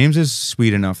James is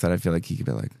sweet enough that I feel like he could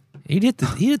be like, He hit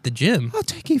the gym. I'll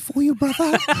take it for you,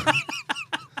 brother.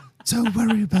 Don't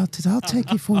worry about it. I'll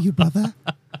take it for you, brother.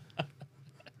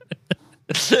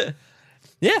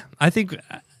 Yeah, I think.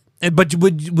 But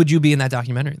would you be in that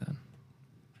documentary then?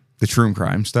 The true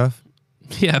crime stuff?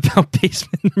 Yeah, about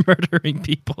basement murdering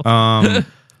people.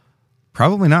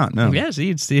 Probably not. No. Yeah, so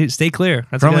you'd stay clear.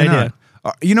 That's Probably a good idea.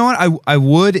 not. You know what? I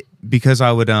would, because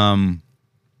I would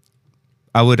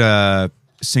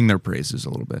sing their praises a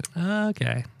little bit.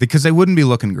 Okay. Because they wouldn't be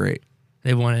looking great.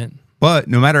 They want it. But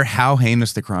no matter how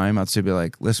heinous the crime, I'd still be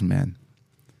like, listen, man,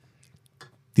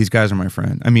 these guys are my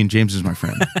friend. I mean, James is my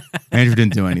friend. Andrew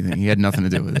didn't do anything. He had nothing to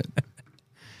do with it.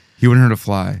 He wouldn't hurt a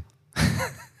fly.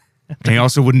 And he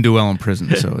also wouldn't do well in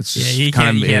prison. So it's you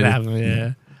kind of can't have him.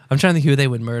 Yeah. I'm trying to think who they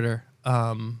would murder.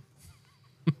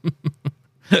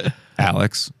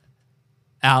 Alex.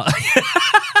 I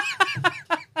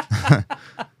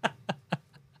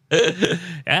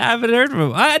haven't heard from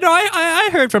him. I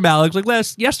heard from Alex like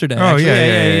yesterday. Oh, actually.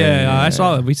 yeah. I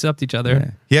saw it. We slept each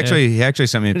other. Yeah. He actually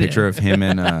sent me a picture of him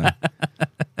and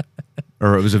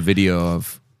or it was a video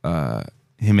of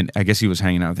him, and I guess he was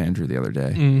hanging out with Andrew the other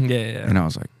day. Yeah. And I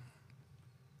was like,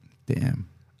 damn.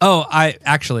 Oh, I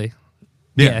actually.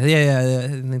 Yeah. I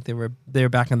think they were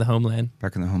back in the homeland.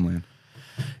 Back in the homeland.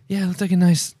 Yeah, it looked like a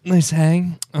nice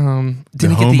hang. Didn't get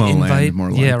the homo-land, invite.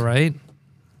 more like. Yeah, right.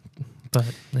 But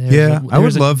I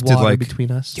would love to like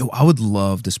between us. Yo, I would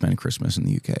love to spend Christmas in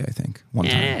the UK. I think one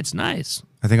time. Yeah, it's nice.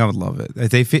 I think I would love it.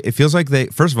 It feels like they.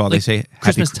 First of all, Like they say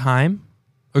Christmas time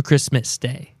or Christmas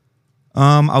Day.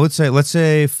 I would say let's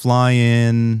say fly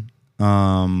in. The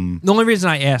only reason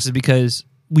I asked is because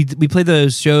we played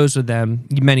those shows with them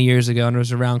many years ago, and it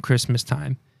was around Christmas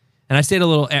time. And I stayed a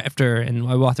little after, and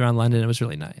I walked around London. It was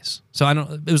really nice. So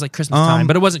it was like Christmas time,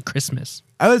 but it wasn't Christmas.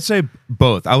 I would say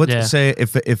both. I would say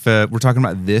if we're talking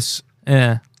about this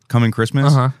coming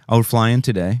Christmas, I would fly in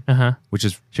today, which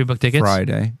is should we book tickets?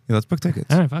 Friday. Yeah, let's book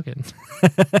tickets. All right, fuck it.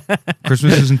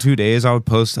 Christmas is in 2 days. I would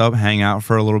post up, hang out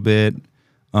for a little bit.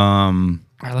 All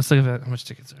right, let's look at how much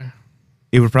tickets are.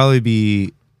 It would probably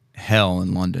be hell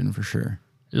in London for sure.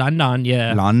 London,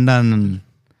 yeah. London.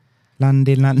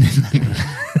 London.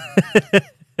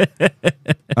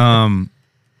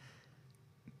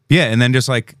 Yeah, and then just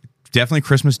like definitely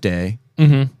Christmas Day.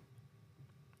 Mm-hmm.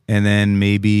 And then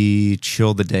maybe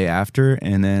chill the day after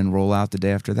and then roll out the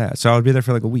day after that. So I would be there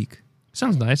for like a week.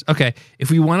 Sounds nice. Okay. If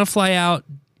we want to fly out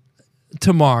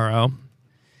tomorrow,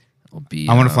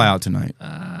 I want to fly out tonight.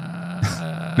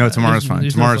 No, tomorrow's fine.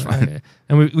 Tomorrow's fine. Okay.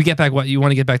 And we get back what? You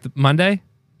want to get back Monday?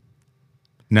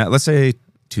 No, let's say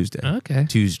Tuesday. Okay.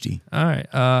 Tuesday. All right.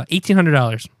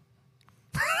 $1,800.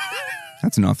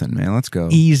 That's nothing, man. Let's go.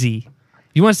 Easy.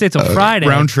 You want to stay till Friday?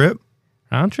 Round trip?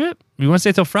 Round trip? You want to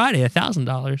stay till Friday?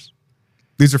 $1,000.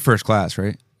 These are first class,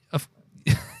 right?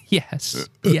 Yes.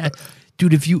 Yeah.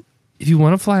 Dude, if you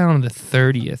want to fly on the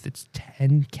 30th, it's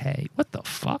 $10K. What the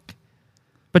fuck?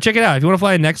 But check it out. If you want to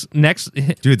fly next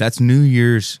Dude, that's New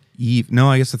Year's Eve. No,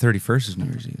 I guess the 31st is New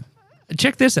Year's Eve.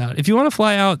 Check this out. If you want to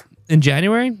fly out in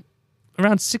January,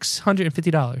 around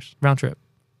 $650 round trip.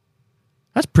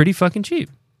 That's pretty fucking cheap.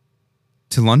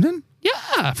 To London?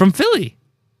 Yeah, from Philly.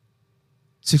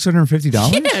 $650?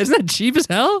 Yeah, isn't that cheap as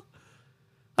hell?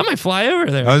 I might fly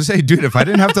over there. I was say, dude, if I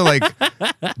didn't have to like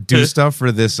do stuff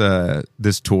for this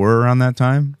tour around that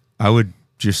time, I would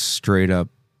just straight up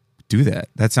do that.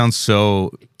 That sounds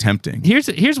so tempting.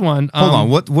 Here's one. Hold on,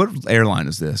 what airline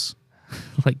is this?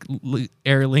 Like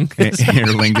Aer Lingus. Aer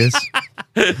Lingus.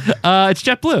 It's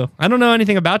JetBlue. I don't know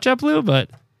anything about JetBlue, but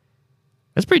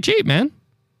that's pretty cheap, man.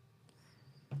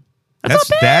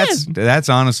 That's not bad. That's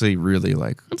honestly really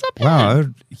like. That's not bad. Wow,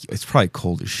 it's probably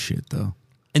cold as shit though.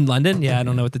 In London, yeah, I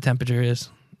don't know what the temperature is.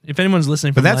 If anyone's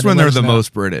listening, but that's London, when they're the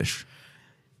most British.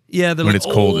 Yeah, they're when like,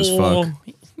 it's cold as fuck.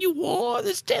 You wore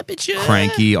this temperature.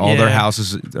 Cranky. All their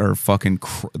houses are fucking.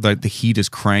 Like the heat is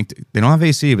cranked. They don't have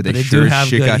AC, but they sure as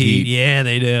shit got heat. Yeah,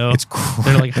 they do. It's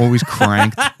like always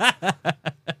cranked.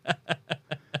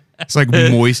 It's like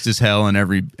moist as hell in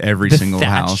every single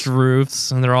house.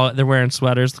 Roofs, and they're wearing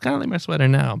sweaters. Kind of like my sweater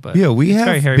now, but yeah, we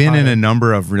have been in a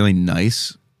number of really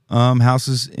nice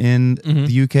houses in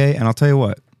the UK, and I'll tell you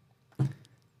what,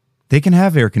 they can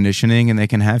have air conditioning and they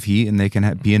can have heat and they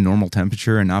can be a normal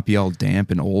temperature and not be all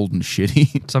damp and old and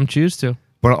shitty. Some choose to,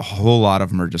 but a whole lot of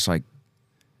them are just like,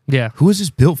 yeah, who is this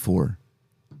built for?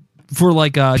 For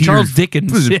like Charles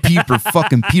Dickens? Was it Peter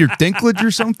Dinklage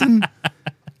or something?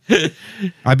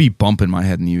 I'd be bumping my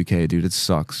head in the UK, dude. It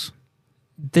sucks.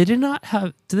 They did not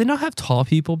have. Did they not have tall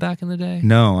people back in the day?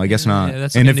 No, I guess not. Yeah,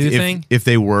 that's like a new thing. If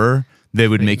they were, they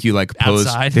would make you like pose.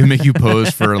 Outside. They make you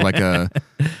pose for like a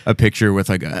picture with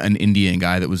like an Indian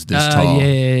guy that was this tall.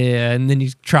 Yeah, and then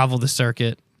you travel the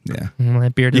circuit. Yeah,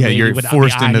 that bearded lady you're would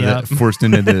forced into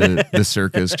the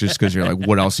circus just because you're like,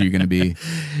 what else are you going to be?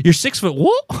 You're 6 foot.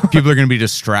 What? People are going to be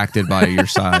distracted by your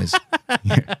size.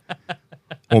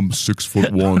 I'm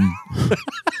 6'1".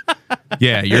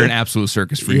 Yeah, you're an absolute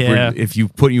circus freak. Yeah. If we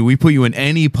put you in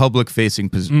any public facing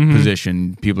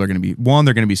position, people are going to be, one,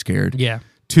 they're going to be scared. Yeah.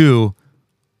 2,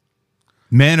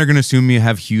 men are going to assume you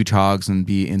have huge hogs and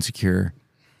be insecure.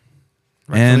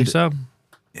 Rightfully so.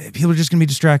 People are just going to be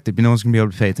distracted. No one's going to be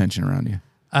able to pay attention around you.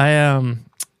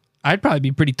 I'd probably be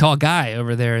a pretty tall guy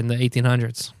over there in the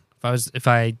 1800s if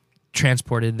I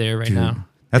transported there right now.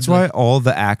 That's why all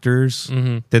the actors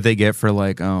that they get for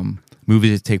like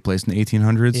movies that take place in the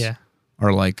 1800s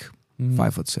are like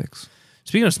 5'6".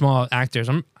 Speaking of small actors,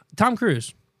 Tom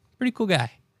Cruise, pretty cool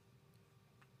guy.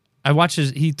 I watched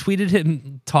he tweeted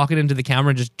him talking into the camera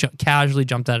and just casually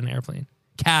jumped out of an airplane.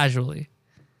 Casually.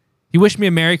 He wished me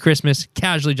a Merry Christmas,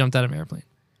 casually jumped out of an airplane.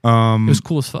 It was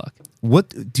cool as fuck. What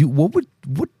do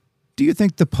you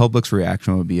think the public's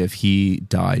reaction would be if he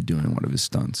died doing one of his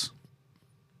stunts?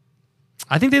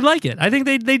 I think they'd like it. I think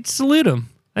they'd salute him.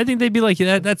 I think they'd be like,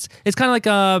 it's kind of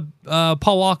like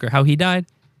Paul Walker, how he died.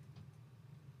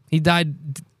 He died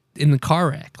in the car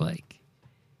wreck. Like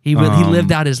he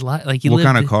lived out his life. Like what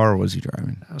kind of car was he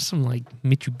driving? Some like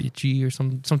Mitsubishi or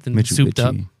something souped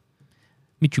up.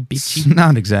 Mitsubishi. It's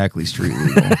not exactly street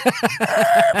legal.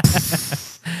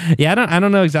 Yeah, I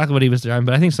don't know exactly what he was driving,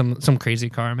 but I think some crazy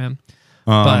car, man.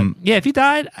 But yeah, if he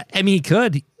died, I mean, he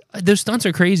could. Those stunts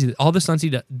are crazy. All the stunts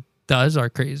he does are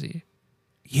crazy.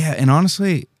 Yeah, and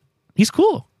honestly, he's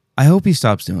cool. I hope he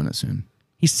stops doing it soon.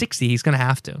 He's 60. He's gonna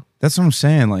have to. That's what I'm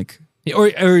saying. Like, or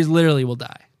he literally will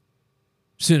die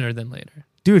sooner than later.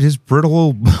 Dude, his brittle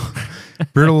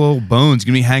old bones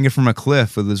gonna be hanging from a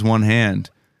cliff with his one hand,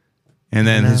 and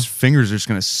then his fingers are just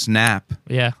gonna snap.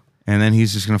 Yeah, and then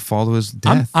he's just gonna fall to his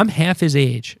death. I'm half his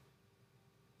age,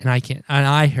 and I can't. And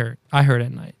I hurt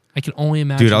at night. I can only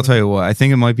imagine. Dude, I'll tell you what. I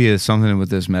think it might be something with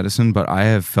this medicine, but I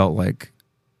have felt like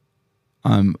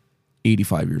I'm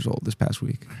 85 years old this past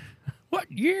week.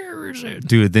 What year is it?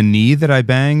 Dude, the knee that I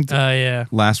banged Yeah.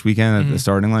 last weekend at the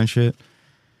starting line shit.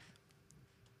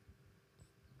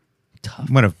 Tough.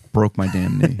 Might have broke my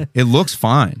damn knee. It looks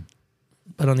fine.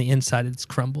 But on the inside, it's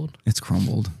crumbled. It's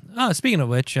crumbled. Oh, speaking of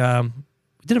which, we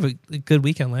did have a good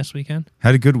weekend last weekend.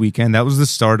 Had a good weekend. That was the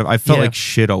start of. I felt Yeah. like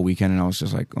shit all weekend, and I was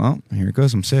just like, well, here it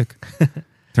goes. I'm sick.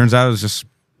 Turns out I was just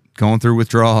going through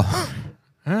withdrawal. All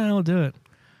right, I'll do it.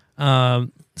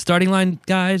 Starting line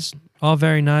guys, all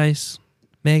very nice.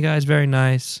 May guys, very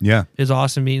nice. Yeah. It was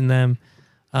awesome meeting them.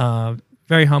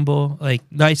 Very humble, like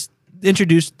nice.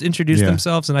 Introduced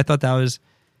themselves, and I thought that was.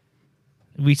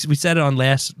 We said it on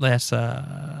last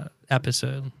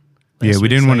episode. Yeah, we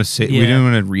didn't want to say we didn't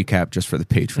want to recap just for the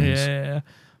patrons. Yeah.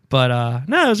 But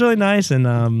no, it was really nice, and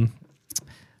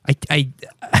I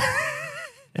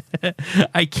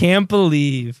I can't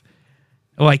believe.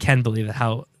 Oh, I can believe it,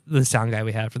 how the sound guy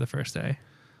we had for the first day.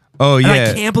 Oh yeah, And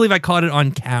I can't believe I caught it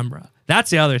on camera.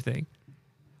 That's the other thing.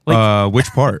 Which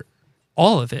part?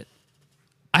 All of it.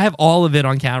 I have all of it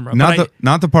on camera.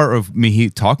 Not the part of me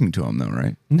talking to him though,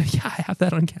 right? Yeah, I have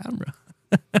that on camera.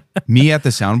 Me at the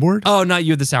soundboard? Oh, not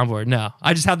you at the soundboard. No,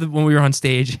 I just had when we were on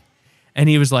stage, and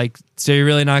he was like, "So you're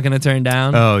really not going to turn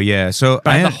down?" Oh yeah. So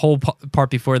I had the whole part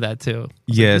before that too.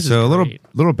 Yeah. Like, so a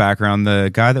little background. The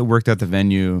guy that worked at the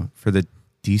venue for the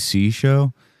DC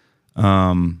show,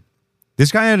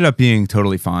 this guy ended up being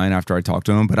totally fine after I talked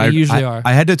to him. But They usually are.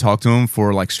 I had to talk to him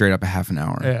for like straight up a half an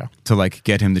hour to like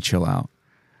get him to chill out.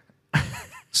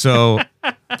 So,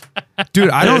 dude,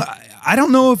 I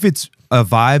don't know if it's a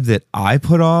vibe that I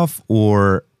put off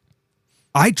or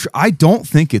I don't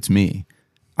think it's me.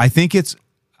 I think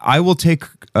I will take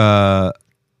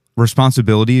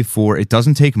responsibility for it.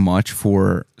 Doesn't take much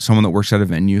for someone that works at a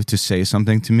venue to say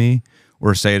something to me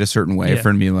or say it a certain way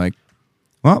for me like,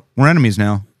 well, we're enemies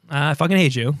now. I fucking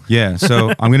hate you. Yeah,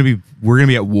 so we're gonna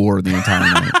be at war the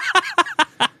entire night.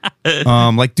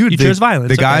 Like, dude, You chose violence.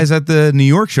 The guys at the New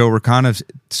York show were kind of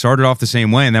started off the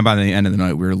same way, and then by the end of the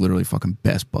night, we were literally fucking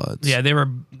best buds. Yeah, they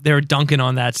were dunking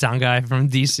on that sound guy from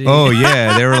DC. Oh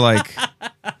yeah, they were like.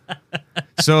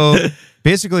 So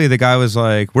basically, the guy was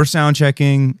like, "We're sound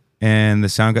checking," and the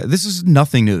sound guy. This is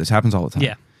nothing new. This happens all the time.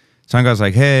 Yeah. Sound guy's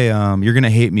like, "Hey, you're gonna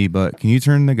hate me, but can you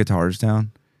turn the guitars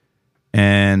down?"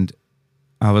 And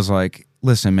I was like,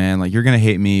 "Listen, man, like you're gonna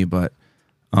hate me, but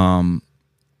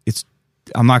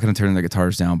I'm not going to turn the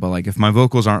guitars down, but like if my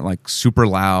vocals aren't like super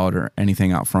loud or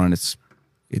anything out front,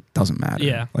 it doesn't matter."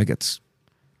 Yeah. Like it's.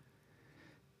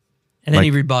 And then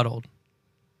he rebutted.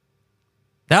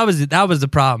 That was the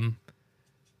problem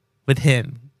with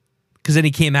him, because then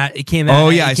he came at it. Oh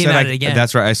yeah, I said it again.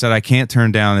 That's right. I said I can't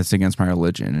turn down. It's against my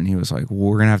religion, and he was like,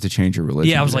 "Well, we're gonna have to change your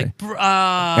religion." Yeah, I was today." like,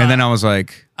 and then I was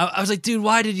like, I was like, dude,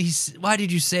 why did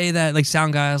you say that? Like,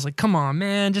 sound guy, I was like, come on,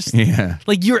 man, just yeah,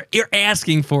 like you're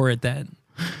asking for it then.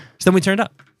 So then we turned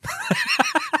up.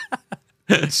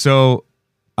 So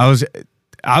I was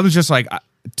just like,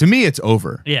 to me, it's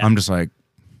over. Yeah. I'm just like,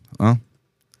 well,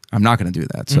 I'm not going to do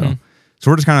that. So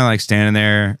we're just kind of like standing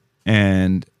there,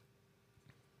 and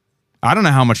I don't know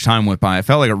how much time went by. It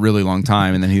felt like a really long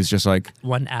time. And then he's just like,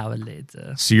 1 hour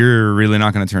later. "So you're really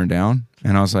not going to turn down?"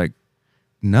 And I was like,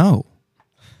 "No."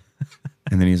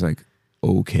 And then he's like,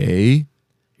 "Okay.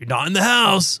 You're not in the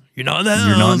house. You're not in the house.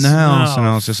 You're not in the house." Oh, and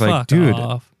I was just like, fuck "Dude,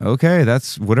 off. okay,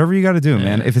 that's whatever you got to do,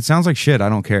 man. If it sounds like shit, I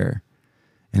don't care."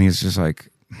 And he's just like,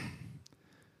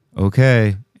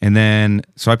 "Okay." And then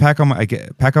so I pack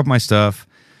up my stuff,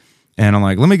 and I'm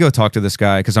like, "Let me go talk to this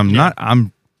guy," because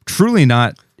I'm truly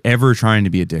not ever trying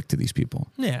to be a dick to these people.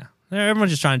 Yeah,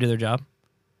 everyone's just trying to do their job.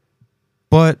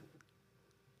 But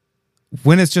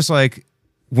when it's just like,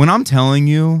 when I'm telling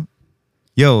you,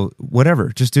 yo, whatever,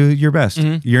 just do your best.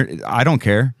 I don't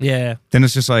care. Yeah, Then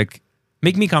it's just like,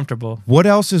 make me comfortable. what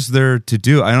else is there to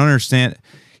do? I don't understand.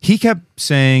 He kept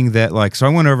saying that, like, so I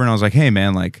went over and I was like, "Hey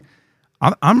man, like,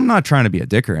 I'm not trying to be a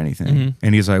dick or anything."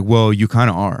 And he's like, "Well, you kind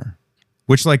of are,"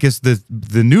 which like is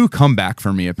the new comeback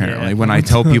for me apparently when I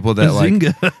tell people that like,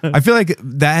 I feel like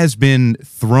that has been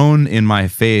thrown in my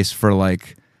face for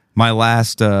like my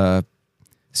last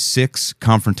 6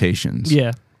 confrontations.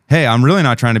 Yeah. Hey, I'm really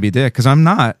not trying to be a dick because I'm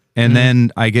not. And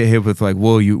then I get hit with like,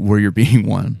 "Whoa, you're being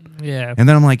one." Yeah. And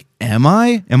then I'm like, am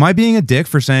I being a dick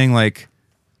for saying like,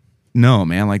 "No,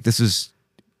 man, like this is."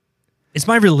 It's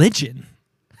my religion.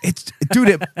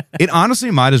 Dude, it honestly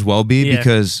might as well be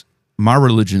because my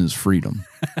religion is freedom.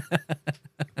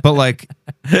 But like,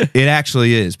 it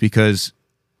actually is, because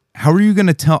how are you going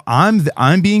to tell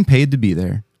I'm being paid to be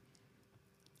there?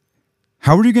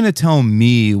 How are you going to tell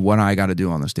me what I got to do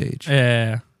on the stage?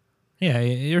 Yeah. Yeah,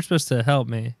 you're supposed to help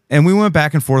me. And we went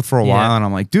back and forth for a while, and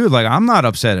I'm like, dude, like, I'm not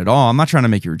upset at all. I'm not trying to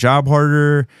make your job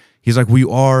harder. He's like, well, you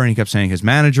are. And he kept saying his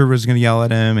manager was going to yell at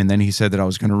him. And then he said that I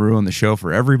was going to ruin the show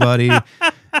for everybody.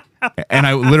 And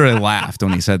I literally laughed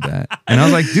when he said that. And I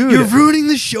was like, dude. You're ruining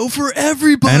the show for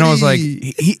everybody. And I was like,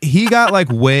 he got like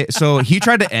so he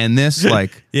tried to end this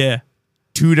like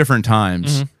 2 different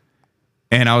times.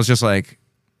 And I was just like,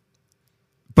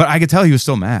 but I could tell he was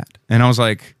still mad. And I was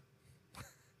like,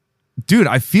 dude,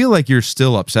 I feel like you're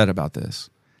still upset about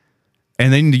this.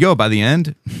 And then by the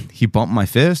end, he bumped my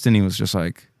fist and he was just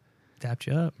like, dapped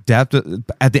you up. At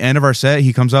the end of our set,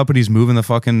 he comes up and he's moving the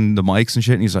mics and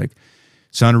shit. And he's like,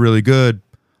 sounded really good.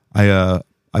 I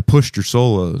pushed your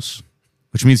solos,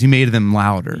 which means he made them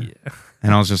louder. Yeah.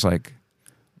 And I was just like,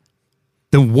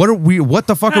 then what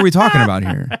the fuck are we talking about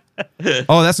here?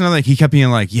 Oh, that's another thing. He kept being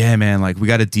like, yeah, man, like we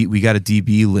got a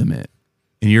dB limit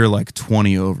and you're like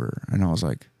 20 over. And I was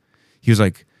like, he was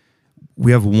like,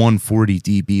 we have 140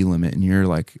 dB limit and your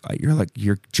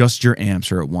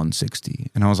amps are at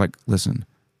 160. And I was like, listen,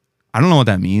 I don't know what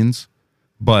that means,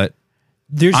 but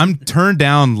I'm turned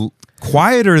down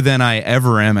quieter than I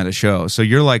ever am at a show. So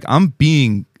you're like, I'm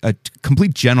being a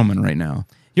complete gentleman right now.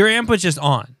 Your amp was just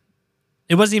on.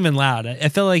 It wasn't even loud. I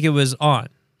felt like it was on.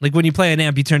 Like when you play an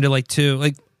amp, you turn to like 2.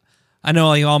 Like I know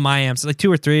like all my amps, like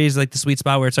 2 or 3 is like the sweet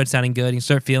spot where it starts sounding good and you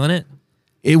start feeling it.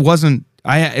 It wasn't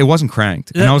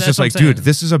cranked. And I was just like, dude,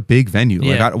 this is a big venue.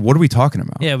 Yeah. Like, what are we talking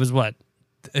about? Yeah, it was what?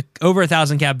 Over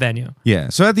 1,000 cap venue. Yeah.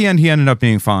 So at the end, he ended up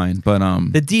being fine. But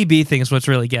the DB thing is what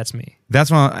really gets me. That's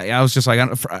when I was just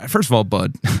like, first of all,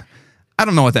 bud, I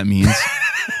don't know what that means.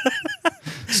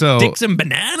 So dicks and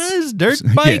bananas, dirt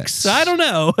bikes. I don't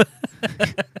know.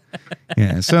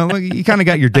 Yeah. So like, you kind of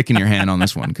got your dick in your hand on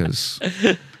this one because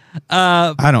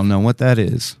I don't know what that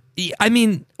is. I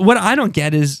mean, what I don't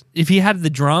get is if he had the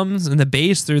drums and the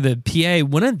bass through the PA,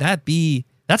 wouldn't that be?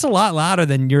 That's a lot louder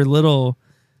than your little.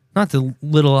 Not to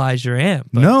littleize your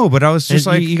amp. No, but I was just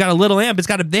like, you got a little amp.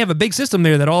 They have a big system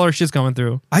there that all our shit's going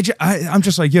through. I'm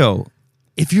just like, yo,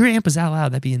 if your amp is that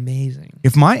loud, that'd be amazing.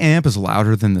 If my amp is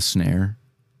louder than the snare,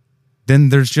 then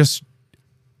there's just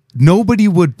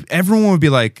everyone would be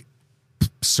like,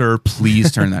 sir,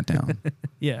 please turn that down.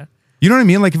 Yeah. You know what I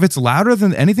mean? Like if it's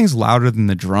anything's louder than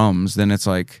the drums, then it's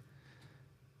like,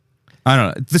 I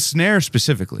don't know, the snare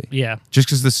specifically. Yeah. Just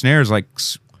because the snare is like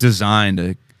designed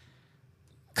to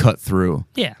cut through.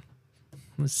 Yeah.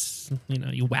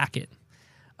 You whack it.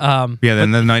 Yeah,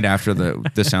 then the night after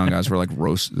the sound guys were like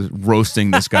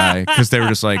roasting this guy because they were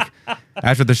just like,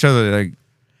 after the show, they're like,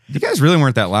 you guys really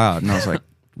weren't that loud. And I was like,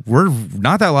 we're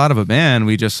not that loud of a band.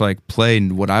 We just like play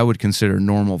what I would consider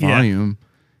normal volume.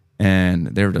 And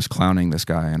they were just clowning this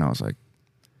guy. And I was like,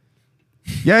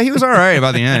 yeah, he was all right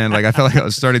by the end. Like I felt like I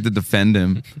was starting to defend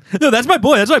him. No, that's my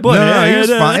boy. That's my boy. No, he was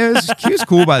fine. He was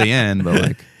cool by the end, but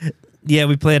like. Yeah,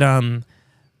 we played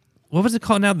what was it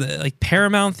called now? The like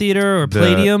Paramount Theater or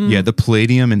Palladium? Yeah, the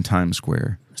Palladium in Times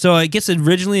Square. So I guess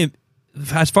originally,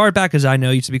 as far back as I know,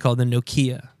 it used to be called the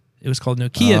Nokia. It was called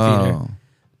Nokia Theater.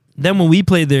 Then when we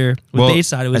played there with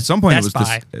Bayside, it was at some point Best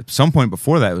Buy. At some point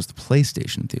before that, it was the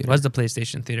PlayStation Theater. It was the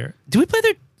PlayStation Theater. Did we play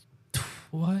there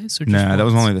twice or just Nah, that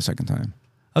was once? only the second time.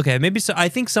 Okay, maybe so. I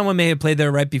think someone may have played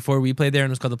there right before we played there, and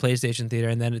it was called the PlayStation Theater,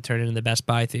 and then it turned into the Best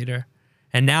Buy Theater.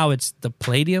 And now it's the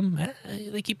Palladium.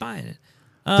 They keep buying it.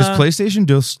 Does PlayStation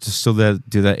still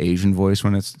do that Asian voice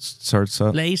when it starts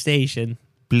up? PlayStation.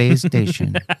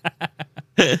 PlayStation.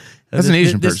 That's an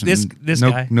Asian person. This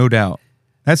guy. No doubt.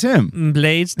 That's him.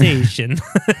 PlayStation.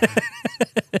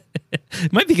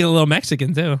 Might be getting a little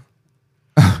Mexican, too.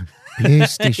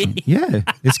 PlayStation. Yeah.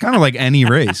 It's kind of like any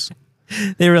race.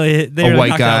 They really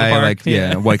white guy, like,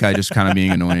 a white guy just kind of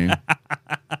being annoying.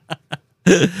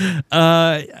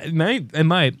 It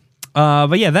might.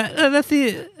 But yeah,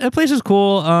 that place is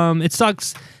cool. It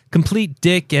sucks complete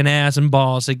dick and ass and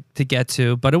balls to get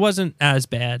to, but it wasn't as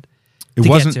bad. It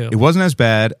wasn't as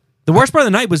bad. The worst part of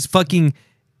the night was fucking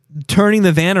turning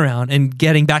the van around and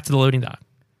getting back to the loading dock.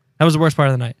 That was the worst part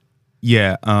of the night.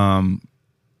 Yeah.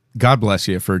 God bless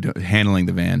you for handling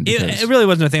the van. It really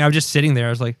wasn't a thing. I was just sitting there. I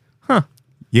was like, huh.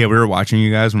 Yeah, we were watching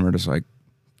you guys and we were just like,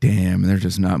 damn, they're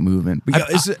just not moving. But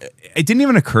it didn't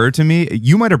even occur to me.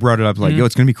 You might have brought it up like, yo,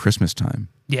 it's going to be Christmas time.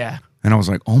 Yeah. And I was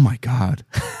like, oh my God.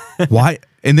 Why?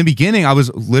 In the beginning, I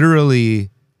was literally...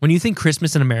 When you think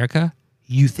Christmas in America,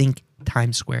 you think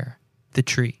Times Square, the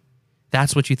tree.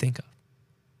 That's what you think of.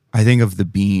 I think of the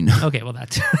bean. Okay, well,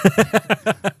 that's...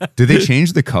 Did they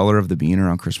change the color of the bean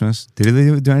around Christmas? Did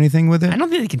they do anything with it? I don't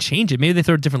think they can change it. Maybe they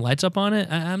throw different lights up on it.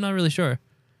 I'm not really sure.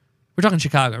 We're talking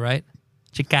Chicago, right?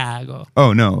 Chicago.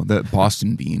 Oh no, the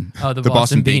Boston bean. Oh, the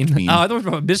Boston bean. baked bean. Oh, I thought it was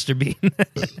about Mr. Bean.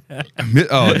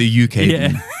 Oh, the UK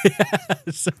Yeah.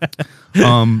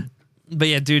 bean. But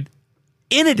yeah, dude,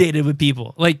 inundated with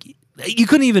people. Like, you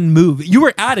couldn't even move. You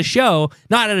were at a show,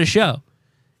 not at a show.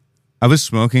 I was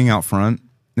smoking out front,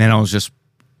 and I was just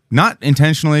not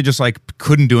intentionally, just like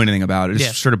couldn't do anything about it.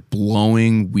 Just sort of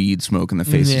blowing weed smoke in the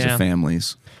faces of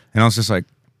families, and I was just like,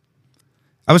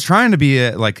 I was trying to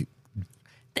be like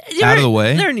out of the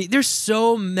way. There's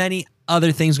so many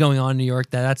other things going on in New York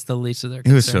that's the least of their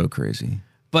concern. It was so crazy.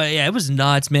 But yeah, it was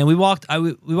nuts, man. We walked to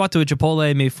a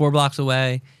Chipotle maybe 4 blocks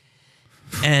away,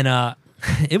 and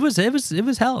it was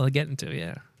hell getting to.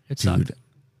 Yeah, it sucked. Dude,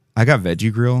 I got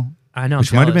Veggie Grill. I know,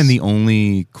 which might have been the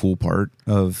only cool part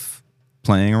of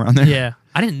playing around there. Yeah,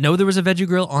 I didn't know there was a Veggie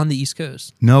Grill on the East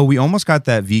Coast. No, we almost got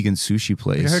that vegan sushi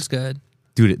place. It hurts good.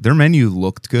 Dude, their menu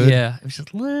looked good. Yeah, it was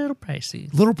just a little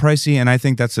pricey. And I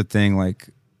think that's the thing. Like,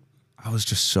 I was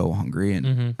just so hungry,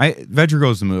 and Veggie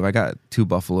Grill's the move. I got 2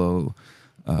 buffalo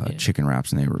chicken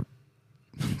wraps, and they were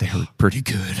pretty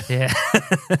good. Yeah,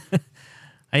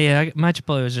 my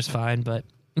Chipotle was just fine, but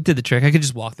it did the trick. I could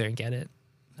just walk there and get it,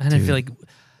 and I feel like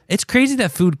it's crazy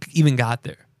that food even got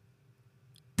there.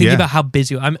 Thinking about how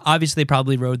busy. Obviously they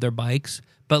probably rode their bikes,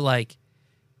 but like,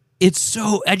 it's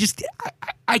so.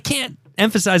 I can't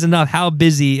emphasize enough how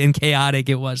busy and chaotic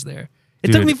it was there.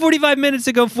 It took me 45 minutes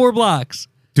to go 4 blocks.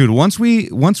 Dude, once we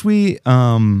it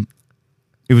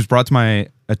was brought to my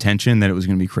attention that it was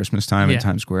going to be Christmas time in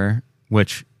Times Square,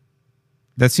 which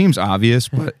that seems obvious,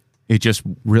 but it just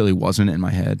really wasn't in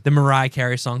my head. The Mariah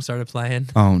Carey song started playing.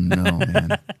 Oh no,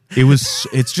 man.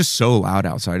 It's just so loud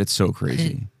outside. It's so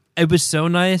crazy. It was so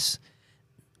nice.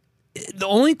 The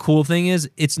only cool thing is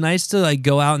it's nice to like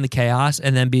go out in the chaos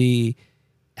and then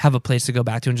have a place to go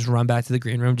back to and just run back to the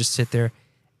green room, just sit there.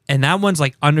 And that one's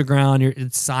like underground.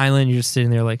 It's silent. You're just sitting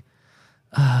there like,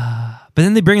 But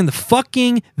then they bring in the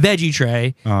fucking veggie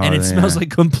tray, and it smells like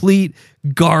complete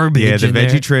garbage. Yeah, the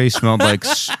veggie there. tray smelled like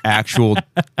actual.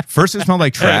 First, it smelled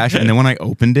like trash, and then when I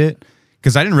opened it,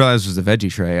 because I didn't realize it was a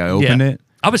veggie tray, I opened it.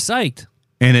 I was psyched.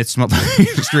 And it smelled like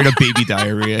straight up baby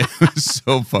diarrhea. It was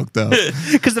so fucked up.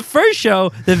 Because the first show,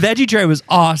 the veggie tray was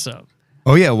awesome.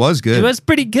 Oh yeah, it was good. It was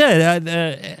pretty good.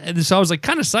 And so I was like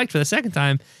kind of psyched for the second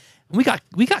time. We got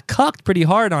cucked pretty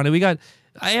hard on it.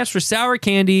 I asked for sour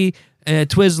candy,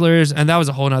 Twizzlers, and that was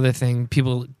a whole other thing.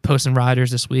 People posting riders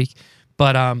this week,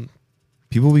 but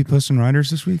people be posting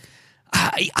riders this week.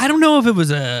 I don't know if it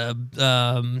was a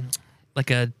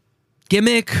like a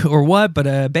gimmick or what, but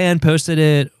a band posted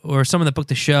it, or someone that booked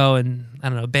the show, and I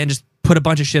don't know, a band just put a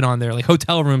bunch of shit on there, like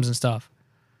hotel rooms and stuff.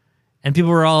 And people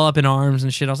were all up in arms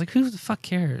and shit. I was like, who the fuck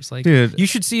cares? Like, dude, you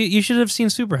should have seen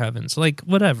Super Heavens. Like,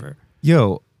 whatever.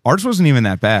 Yo, ours wasn't even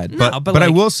that bad. But like, I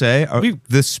will say,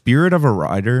 the spirit of a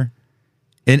rider,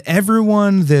 and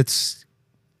everyone that's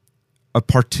a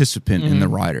participant in the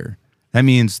rider, that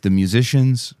means the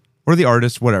musicians or the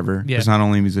artists, whatever. Because not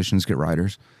only musicians get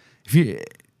riders. If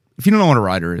you don't know what a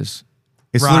rider is,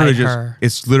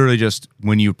 it's literally just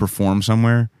when you perform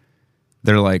somewhere,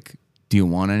 they're like, do you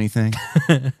want anything?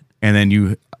 And then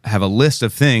you have a list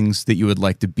of things that you would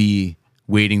like to be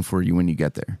waiting for you when you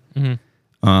get there.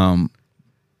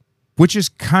 Which is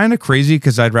kind of crazy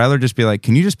because I'd rather just be like,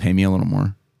 can you just pay me a little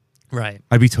more? Right.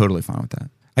 I'd be totally fine with that.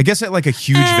 I guess at like a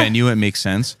huge venue, it makes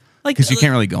sense. Because you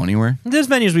can't really go anywhere. Those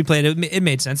venues we played, it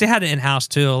made sense. They had it in-house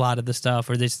too, a lot of the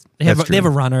stuff. Or they have a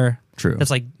runner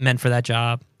that's like meant for that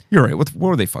job. You're right. What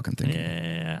were they fucking thinking?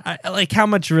 Yeah. Like how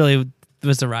much really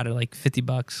was the rider? Like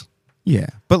 $50? Yeah.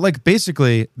 But like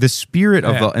basically the spirit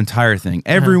of the entire thing,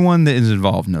 everyone that is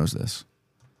involved knows this.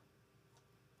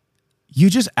 You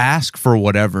just ask for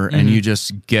whatever and you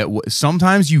just get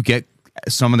sometimes you get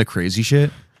some of the crazy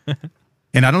shit.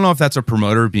 And I don't know if that's a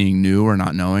promoter being new or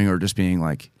not knowing or just being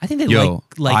like, I think they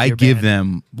like I your give band.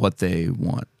 them what they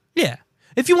want. Yeah.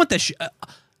 If you want the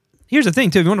here's the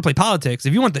thing too, if you want to play politics,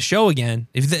 if you want the show again,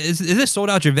 if this sold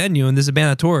out your venue and there's a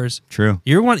band that tours, true.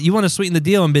 You want to sweeten the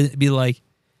deal and be like,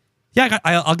 yeah,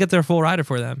 I'll get their full rider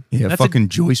for them. Yeah, that's fucking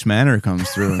Joyce Manor comes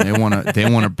through and they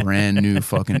want a brand new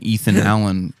fucking Ethan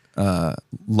Allen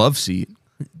love seat.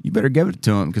 You better give it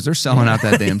to them because they're selling out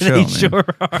that damn show. They man. sure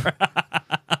are.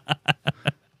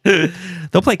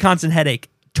 They'll play Constant Headache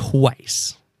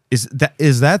twice. Is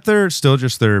that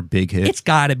their big hit? It's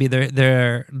got to be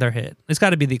their hit. It's got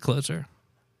to be the closer.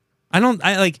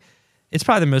 It's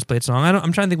probably the most played song.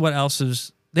 I'm trying to think what else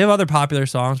is. They have other popular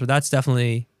songs, but that's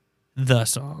definitely the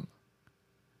song.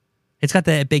 It's got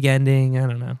that big ending. I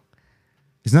don't know.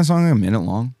 Isn't that song like a minute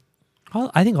long?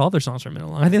 I think all their songs are a minute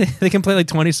long. I think they can play like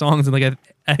 20 songs in like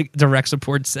a direct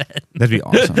support set. That'd be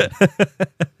awesome.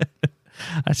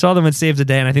 I saw them at Save the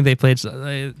Day, and I think they played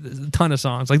a ton of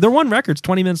songs. Like their one record's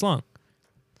 20 minutes long.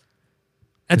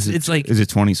 Is it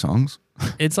 20 songs?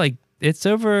 It's like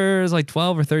 12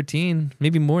 or 13,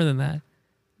 maybe more than that.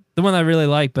 The one I really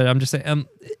like, but I'm just saying,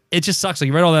 it just sucks. Like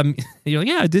you read all that, you're like,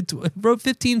 yeah, I wrote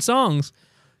 15 songs.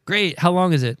 Great. How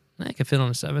long is it? I could fit on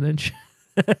a 7-inch.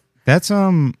 That's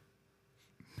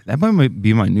that might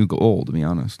be my new goal, to be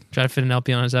honest. Try to fit an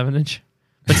LP on a 7-inch,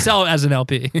 but sell it as an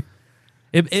LP.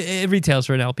 It retails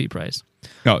for an LP price.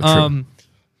 Oh, true. I'm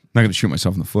not gonna shoot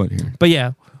myself in the foot here. But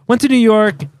yeah, went to New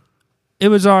York. It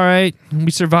was all right.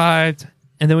 We survived,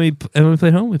 and then we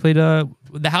played home. We played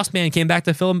the house band came back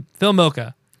to Phil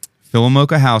Mocha. Phil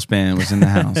Mocha house band was in the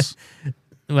house.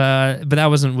 But that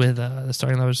wasn't with the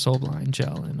starting. That was Soul Blind,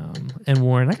 Gel, and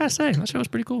Warren. I gotta say, that show was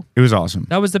pretty cool. It was awesome.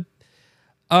 That was the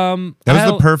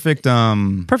perfect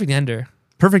perfect ender.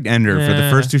 Perfect ender for the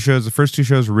first two shows. The first two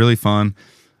shows were really fun.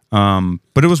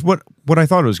 But it was what I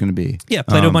thought it was going to be. Yeah,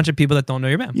 play to a bunch of people that don't know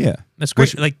your band. Yeah, that's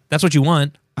great. Like that's what you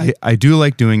want. I do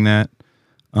like doing that.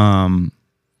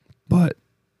 But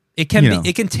it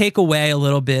can take away a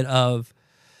little bit of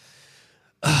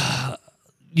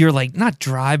your like not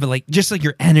drive, but like just like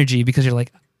your energy, because you're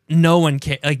like no one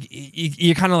cares. Like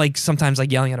you're kind of like sometimes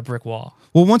like yelling at a brick wall.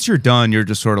 Well, once you're done, you're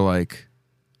just sort of like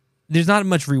there's not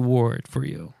much reward for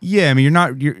you. Yeah, I mean you're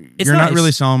not not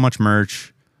really selling much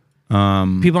merch.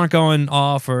 People aren't going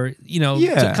off or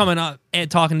coming up and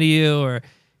talking to you or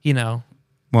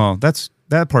Well,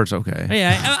 that part's okay.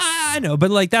 Yeah, I know,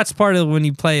 but like that's part of when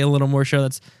you play a little more show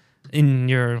that's in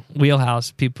your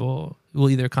wheelhouse. People will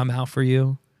either come out for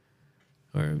you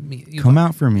or come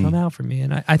out for me. Come out for me,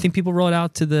 and I think people roll it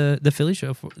out to the Philly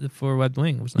show for Web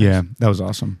Wing. It was nice. Yeah, that was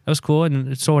awesome. That was cool, and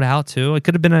it sold out too. It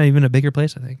could have been even a bigger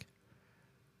place, I think.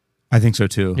 I think so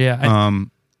too. Yeah.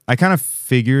 I kind of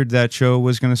figured that show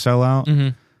was going to sell out. Mm-hmm.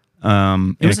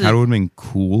 And it kind of would have been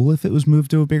cool if it was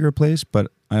moved to a bigger place,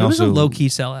 but it was a low-key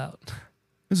sellout.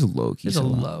 It was a low-key sellout. It was a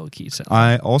low-key sellout.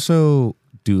 I also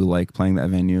do like playing that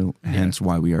venue, hence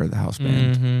why we are the house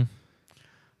band. Mm-hmm.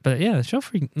 But yeah,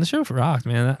 the show rocked,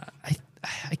 man.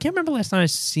 I can't remember the last time I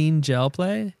seen Gel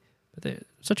play, but they're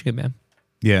such a good band.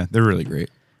 Yeah, they're really great.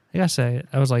 I gotta say,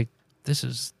 I was like, this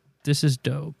is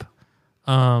dope.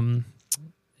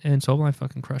 And Soulblind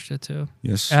fucking crushed it too.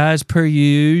 Yes. As per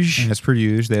usual. As per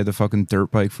usual. They had the fucking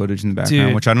dirt bike footage in the background,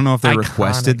 dude, which I don't know if they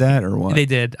requested that or what. They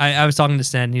did. I was talking to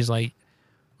Shen, and he's like,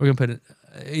 we're going to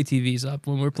put ATVs up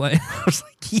when we're playing. I was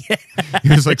like, yeah.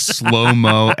 It was like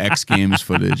slow-mo X Games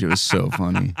footage. It was so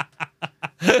funny.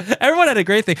 Everyone had a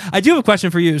great thing. I do have a question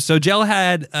for you. So Gel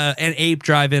had an ape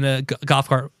drive in a golf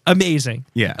cart. Amazing.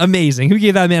 Yeah. Amazing. Who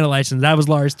gave that man a license? That was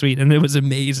Lars' tweet, and it was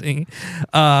amazing.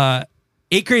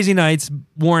 8 Crazy Nights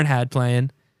Warren had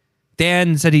playing.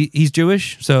 Dan said he's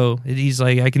Jewish, so he's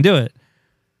like, I can do it.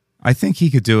 I think he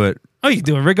could do it. Oh, you can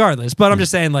do it regardless. But I'm just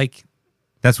saying, like,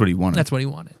 that's what he wanted. That's what he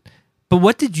wanted. But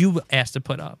what did you ask to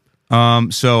put up?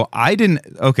 So I didn't.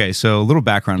 Okay, so a little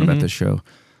background about this show.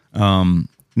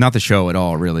 Not the show at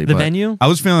all, really. The venue? I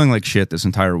was feeling like shit this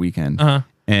entire weekend,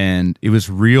 and it was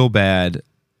real bad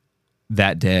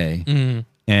that day.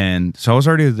 And so I was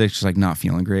already just like not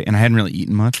feeling great, and I hadn't really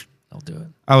eaten much. I'll do it.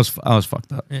 I was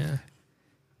fucked up. Yeah.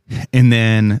 And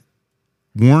then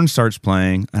Warren starts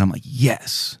playing, and I'm like,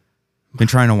 yes. Been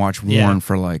trying to watch Warren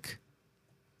for like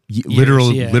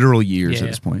literal years at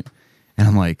this point. And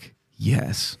I'm like,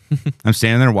 yes. I'm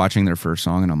standing there watching their first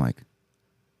song, and I'm like,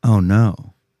 oh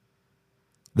no.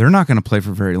 They're not going to play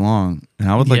for very long. And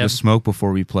I would like to smoke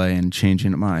before we play and change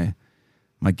into my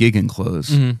gigging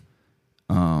clothes.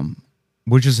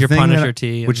 Which is your Punisher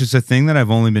tee. Which is a thing that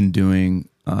I've only been doing.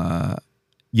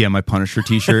 My Punisher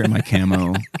t-shirt and my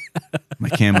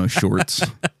camo shorts.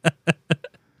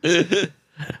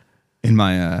 In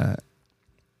my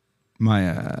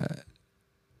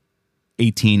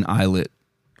 18 eyelet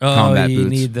combat boots. You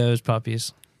need those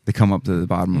puppies. They come up to the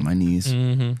bottom of my knees.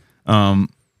 And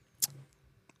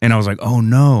I was like, oh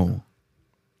no.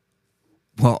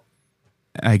 Well,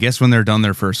 I guess when they're done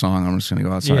their first song, I'm just going to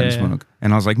go outside and smoke.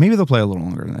 And I was like, maybe they'll play a little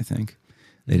longer than I think.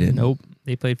 They didn't. Nope.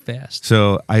 They played fast.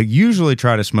 So I usually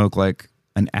try to smoke like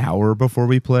an hour before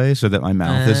we play so that my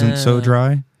mouth isn't so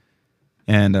dry.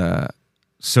 And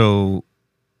so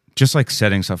just like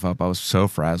setting stuff up, I was so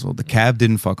frazzled. The cab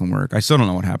didn't fucking work. I still don't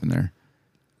know what happened there.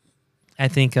 I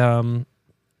think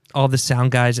all the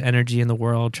sound guys' energy in the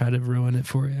world try to ruin it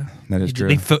for you. That is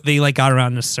true. They like got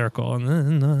around in a circle.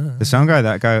 And the sound guy,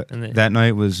 that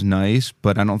night was nice,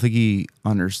 but I don't think he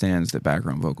understands that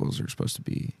background vocals are supposed to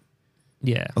be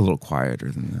a little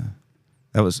quieter than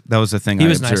that was the thing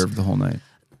I observed the whole night.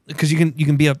 because you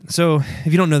can be up. So if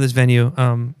you don't know this venue,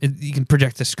 you can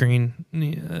project the screen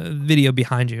video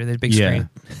behind you. There's a big screen,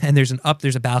 and there's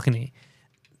a balcony.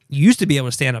 You used to be able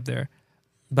to stand up there,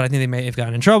 but I think they may have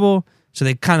gotten in trouble, so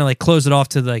they kind of like closed it off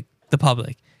to like the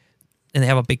public, and they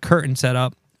have a big curtain set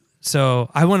up. So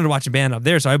I wanted to watch a band up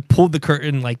there, so I pulled the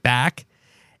curtain like back,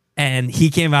 and he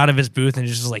came out of his booth and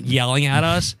just was like yelling at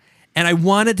us, and I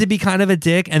wanted to be kind of a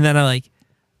dick, and then I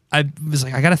was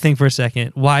like, I gotta think for a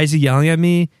second. Why is he yelling at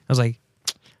me? I was like,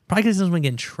 probably because he doesn't want to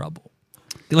get in trouble.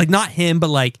 Like not him, but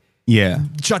like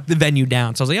shut the venue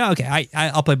down. So I was like, oh, okay,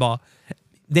 I'll play ball.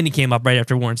 Then he came up right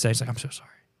after Warren said, he's like, I'm so sorry.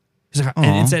 He's like,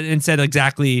 and said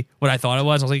exactly what I thought it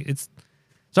was. I was like, it's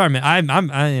sorry, man. I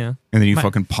And then you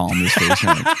fucking palm his face.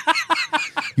 And like,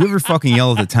 you ever fucking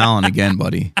yell at the talent again,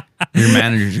 buddy? Your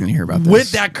manager's gonna hear about this.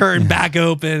 With that curtain back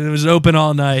open, it was open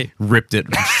all night. Ripped it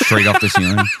straight off the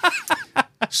ceiling.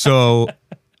 So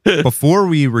before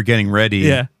we were getting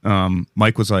ready,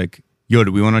 Mike was like, yo,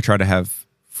 do we want to try to have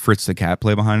Fritz the Cat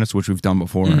play behind us, which we've done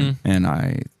before? And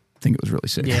I think it was really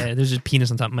sick. Yeah, there's just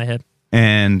penis on top of my head.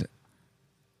 And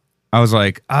I was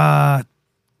like, yeah,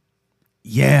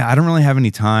 I don't really have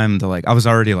any time to like, I was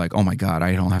already like, oh my God,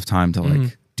 I don't have time to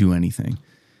like do anything.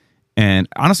 And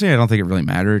honestly, I don't think it really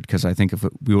mattered because I think if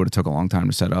we would have took a long time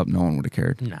to set up, no one would have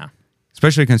cared. No.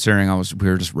 Especially considering we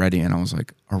were just ready and I was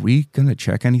like, are we going to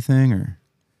check anything or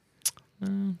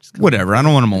whatever? I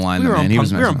don't want to malign the man. We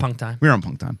were on punk time. We were on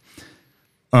punk time.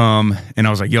 And I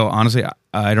was like, yo, honestly,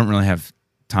 I don't really have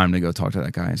time to go talk to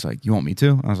that guy. He's like, you want me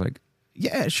to? I was like,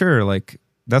 yeah, sure. Like,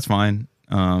 that's fine.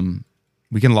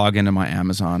 We can log into my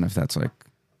Amazon if that's like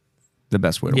the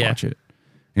best way to watch it.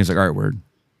 And he's like, all right, word.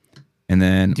 And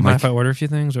then do you mind if I order a few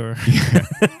things or? I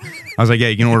was like, yeah,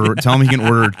 you can order. Tell him he can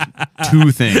order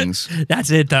 2 things. That's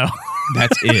it though.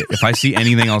 That's it. If I see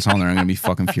anything else on there, I'm gonna be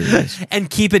fucking furious. And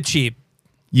keep it cheap.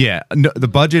 Yeah, no, the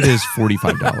budget is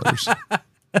 $45.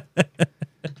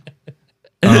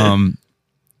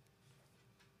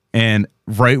 And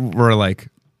right,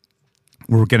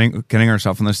 we're getting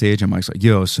ourselves on the stage, and Mike's like,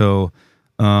 yo, so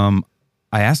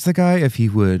I asked the guy if he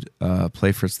would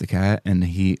play Fritz the Cat, and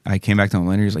I came back to him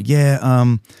later. He's like, yeah,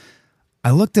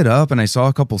 I looked it up and I saw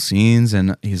a couple scenes,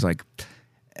 and he's like,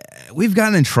 we've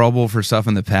gotten in trouble for stuff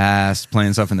in the past,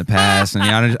 playing stuff in the past, and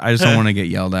I just don't want to get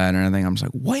yelled at or anything. I'm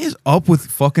just like, what is up with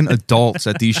fucking adults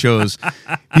at these shows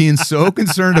being so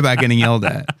concerned about getting yelled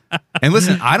at? And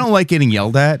listen, I don't like getting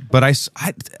yelled at, but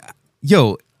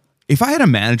yo, if I had a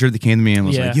manager that came to me and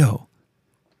was like, yo,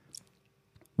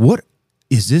 what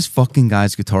is this fucking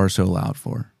guy's guitar so loud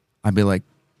for? I'd be like,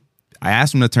 I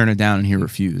asked him to turn it down and he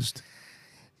refused.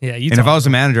 Yeah, and if I was a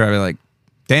manager, I'd be like,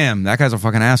 damn, that guy's a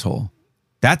fucking asshole.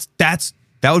 That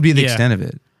would be the extent of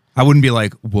it. I wouldn't be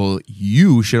like, well,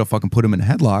 you should have fucking put him in a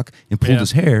headlock and pulled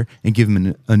his hair and give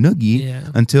him a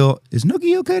noogie until, is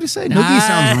noogie okay to say? Noogie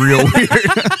sounds real weird.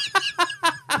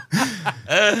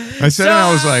 I said, and I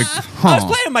was like, I was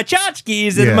playing my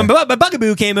tchotchkes and my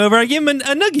bugaboo came over. I gave him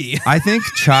a noogie. I think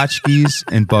tchotchkes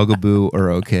and bugaboo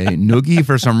are okay. Noogie,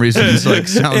 for some reason, is like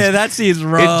sounds. Yeah, that seems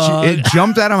wrong. It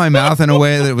jumped out of my mouth in a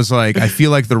way that was like, I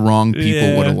feel like the wrong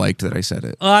people would have liked that I said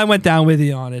it. Well, I went down with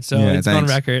you on it, so it's on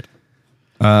record.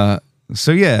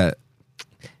 So yeah.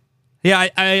 Yeah,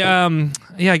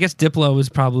 I guess Diplo was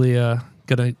probably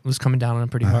was coming down on him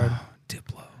pretty hard.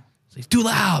 Diplo. He's too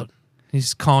loud.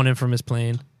 He's calling in from his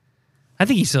plane. I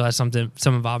think he still has some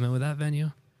involvement with that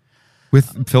venue.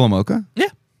 With Philomoka? Yeah.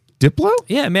 Diplo?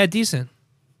 Yeah, Mad Decent.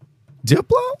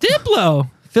 Diplo?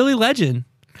 Philly legend.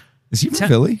 Is he from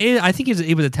Philly? I think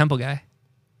he was a Temple guy.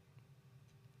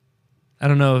 I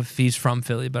don't know if he's from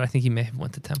Philly, but I think he may have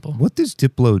went to Temple. What does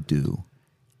Diplo do?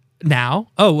 Now?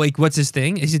 Oh, like, what's his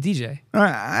thing? He's a DJ.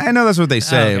 I know that's what they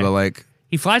say, but like...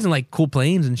 He flies in like cool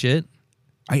planes and shit.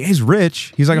 He's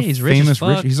rich. He's like famous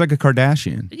rich. He's like a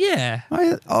Kardashian. Yeah.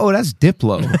 Oh, that's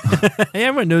Diplo.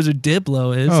 Everyone knows who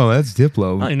Diplo is. Oh, that's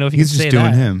Diplo. I don't even know if he's just doing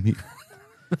that. him.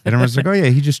 And everyone's like, oh yeah,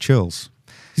 he just chills.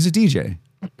 He's a DJ.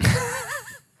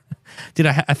 Dude,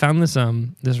 I found this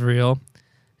reel,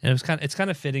 and it's kind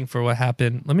of fitting for what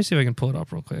happened. Let me see if I can pull it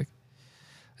up real quick.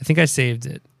 I think I saved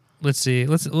it. Let's see.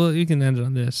 You can end it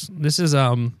on this. This says,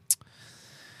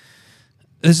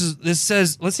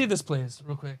 let's see if this plays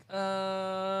real quick.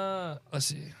 Let's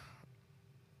see.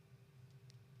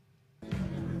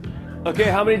 Okay,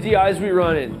 how many DIs we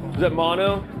running? Is that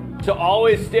mono? To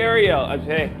always stereo.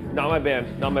 Hey, not my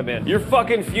band. Your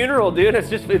fucking funeral, dude.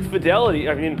 It's fidelity.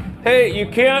 I mean, hey, you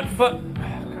can't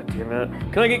God damn it.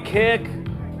 Can I get kick?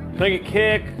 Can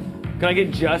I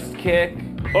get just kick?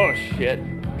 Oh shit.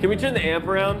 Can we turn the amp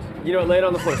around? You know, lay it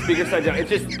on the floor, speaker side down.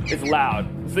 It's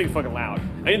loud. This thing's fucking loud.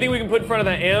 Anything we can put in front of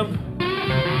that amp?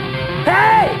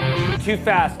 Hey! Too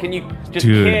fast. Can you just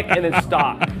kick and then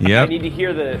stop? Yep. I need to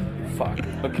hear the fuck.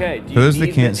 Okay. Do you For those that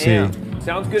need can't the see. amp?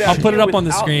 Sounds good. I'll put it up on the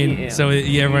without screen amp. so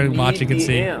everyone watching can Need the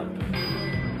see. amp.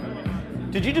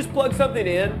 Did you just plug something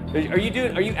in? Are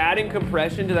you adding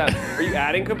compression to that? Are you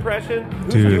adding compression?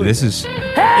 Who's Dude, doing this is Is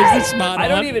this spot I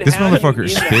don't on? even this have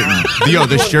motherfucker's you in the spitting. house. Yo,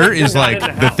 the shirt is Not like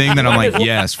in the house. thing that I'm like,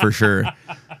 yes, for sure.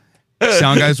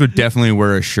 Sound guys would definitely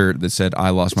wear a shirt that said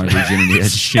 "I lost my virginity"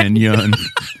 as Shen Yun.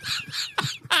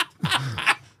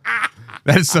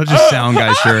 That is such a sound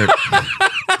guy shirt.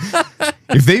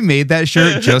 If they made that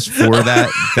shirt just for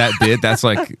that bit, that's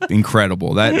like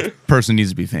incredible. That person needs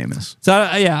to be famous. So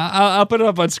I'll put it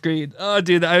up on screen. Oh,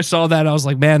 dude, I saw that. I was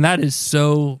like, man, that is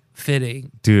so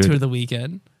fitting Dude. to the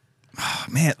weekend. Oh,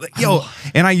 man, like, yo,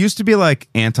 and I used to be like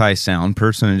anti-sound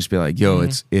person and just be like, yo,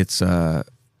 it's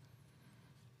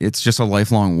just a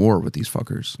lifelong war with these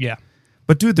fuckers. Yeah.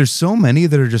 But dude, there's so many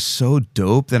that are just so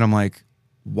dope that I'm like,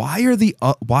 why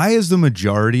is the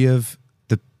majority of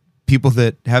the people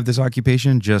that have this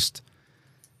occupation just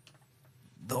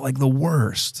the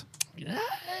worst?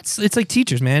 It's like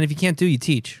teachers, man. If you can't do, you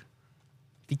teach.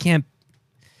 If you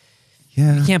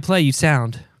can't play, you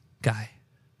sound guy.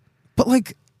 But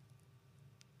like,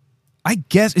 I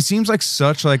guess it seems like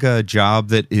such like a job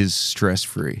that is stress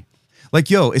free. Like,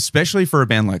 yo, especially for a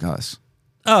band like us.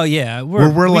 Oh yeah, We're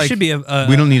we like, should be we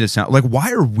don't need a sound. Like,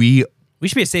 why are we? we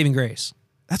should be a saving grace.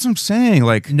 That's what I'm saying.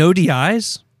 Like, No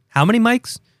DIs. How many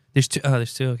mics? There's two. Oh,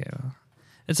 there's two. Okay, well,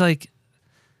 it's like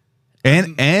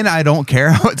and I don't care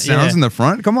how it sounds Yeah. in the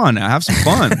front. Come on now, have some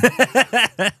fun.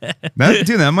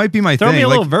 That might be my throw thing. me a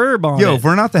Like, little verb on yo, it. if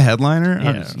we're not the headliner, I'm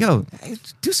Yeah. just, yo,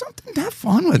 do something. Have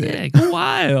fun with Yeah, it. go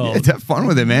wild. Have fun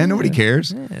with it, man. Nobody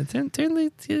cares. Yeah, turn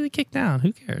the kick down.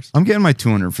 Who cares? I'm getting my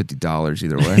 $250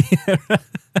 either way.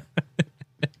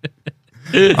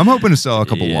 I'm hoping to sell a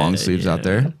couple long sleeves out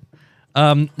there.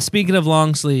 Speaking of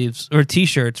long sleeves or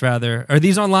t-shirts, rather, are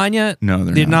these online yet? No,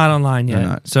 they're not online yet. They're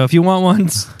not. So if you want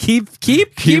ones, keep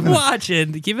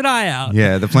watching. Keep an eye out.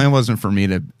 Yeah, the plan wasn't for me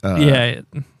to Yeah.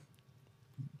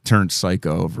 turn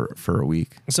psycho for a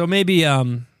week. So maybe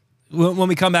when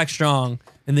we come back strong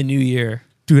in the new year.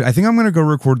 Dude, I think I'm gonna go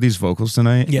record these vocals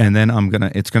tonight, Yeah. and then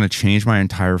it's gonna change my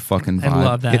entire fucking vibe. I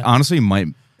love that. It honestly might.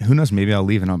 Who knows? Maybe I'll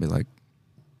leave and I'll be like,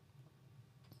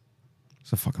 it's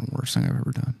the fucking worst thing I've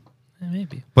ever done. Yeah,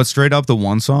 maybe. But straight up, the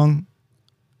one song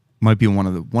might be one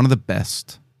of the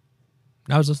best.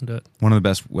 I was listening to it. One of the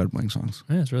best Wed Wing songs.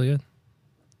 Yeah, it's really good.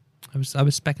 I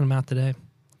was specking them out today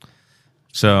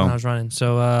So, when I was running.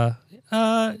 So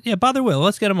yeah, Bother Will.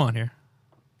 Let's get him on here.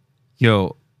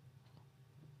 yo,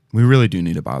 we really do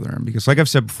need to bother him because, like I've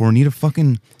said before, we need to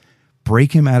fucking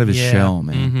break him out of his shell,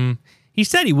 man. Mm-hmm. He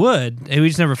said he would, and we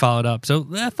just never followed up. So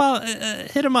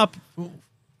hit him up.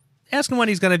 Ask him when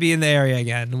he's going to be in the area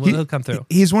again. And he'll come through.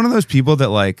 He's one of those people that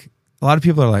like a lot of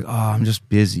people are like, oh, I'm just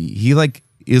busy. He like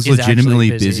is He's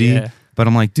legitimately actually busy, yeah. but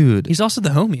I'm like, dude, He's also the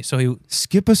homie, so he.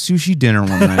 skip a sushi dinner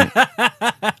one night.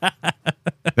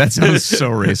 That sounds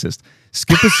so racist.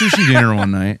 Skip a sushi dinner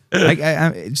one night.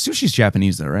 Sushi's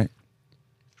Japanese though, right?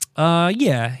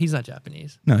 Yeah, he's not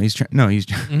Japanese. No, he's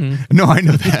Mm-hmm. no, I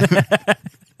know that.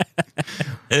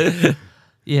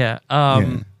 Yeah.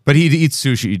 Yeah. But he eats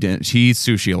sushi. He eats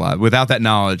sushi a lot. Without that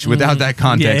knowledge, without that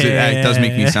context, it does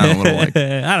make me sound a little like,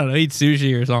 I don't know, eat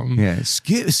sushi or something. yeah.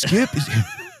 Skip.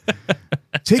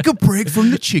 Take a break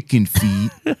from the chicken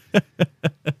feet.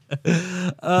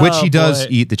 Which he does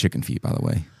eat the chicken feet, by the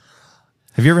way.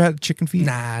 Have you ever had chicken feet?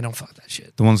 Nah, I don't fuck that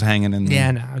shit. The ones hanging in.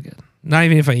 Yeah, no, I'm good. Not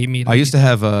even if I eat meat. I used to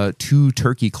have 2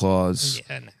 turkey claws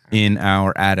Yeah, no. in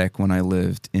our attic when I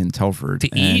lived in Telford. To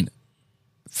eat?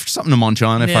 For something to munch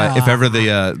on if ever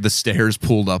the stairs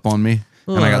pulled up on me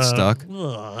and I got stuck. You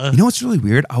know what's really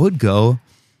weird? I would go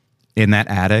in that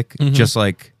attic just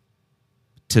like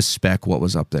to spec what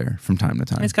was up there from time to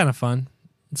time. It's kind of fun.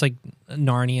 It's like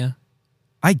Narnia.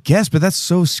 I guess, but that's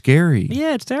so scary.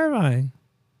 Yeah, it's terrifying.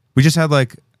 We just had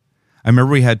like, I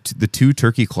remember we had the 2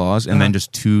 turkey claws and then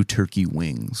just 2 turkey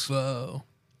wings. Whoa.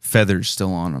 Feathers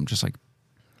still on them, just like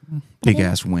big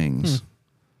ass wings.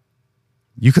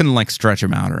 You couldn't like stretch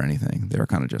them out or anything. They were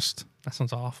kind of just. That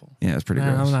sounds awful. Yeah, it's pretty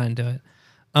Nah, gross. I'm not into it.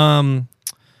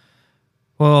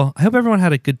 Well, I hope everyone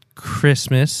had a good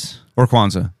Christmas Or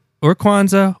Kwanzaa. or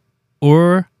Kwanzaa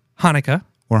or Hanukkah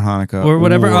Or Hanukkah. or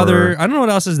whatever other. I don't know what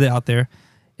else is out there.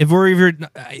 If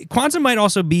Kwanzaa might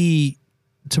also be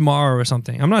tomorrow or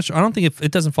something. I'm not sure. I don't think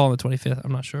it doesn't fall on the 25th.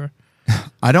 I'm not sure.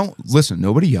 I don't listen.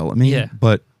 Nobody yell at me. Yeah.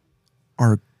 But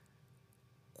are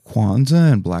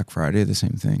Kwanzaa and Black Friday the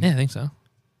same thing? Yeah, I think so.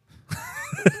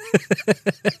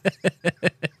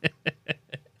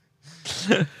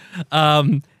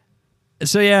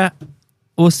 So yeah,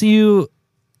 we'll see you,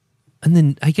 and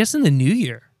then I guess in the new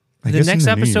year. The next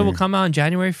episode will come out on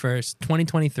January 1st,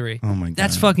 2023. Oh my God.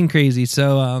 That's fucking crazy.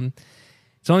 So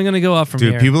it's only going to go up from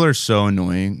here. Dude, people are so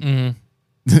annoying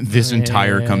this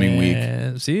entire coming week.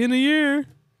 See you in a year.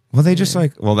 Well, they just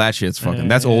that shit's fucking,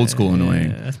 that's old school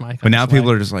annoying. That's my but now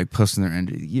people are just like posting their end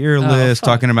of the year list,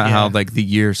 talking about how like the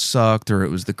year sucked or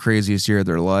it was the craziest year of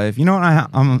their life. You know what?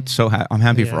 I'm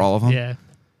happy for all of them. Yeah.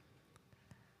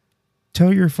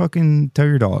 Tell your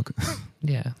dog.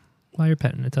 Yeah. While you're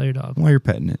petting it, tell your dog. While you're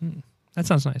petting it. That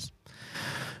sounds nice.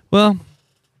 Well,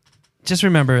 just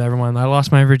remember, everyone, I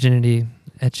lost my virginity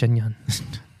at Shen.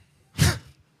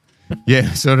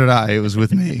 Yeah, so did I. It was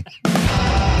with me.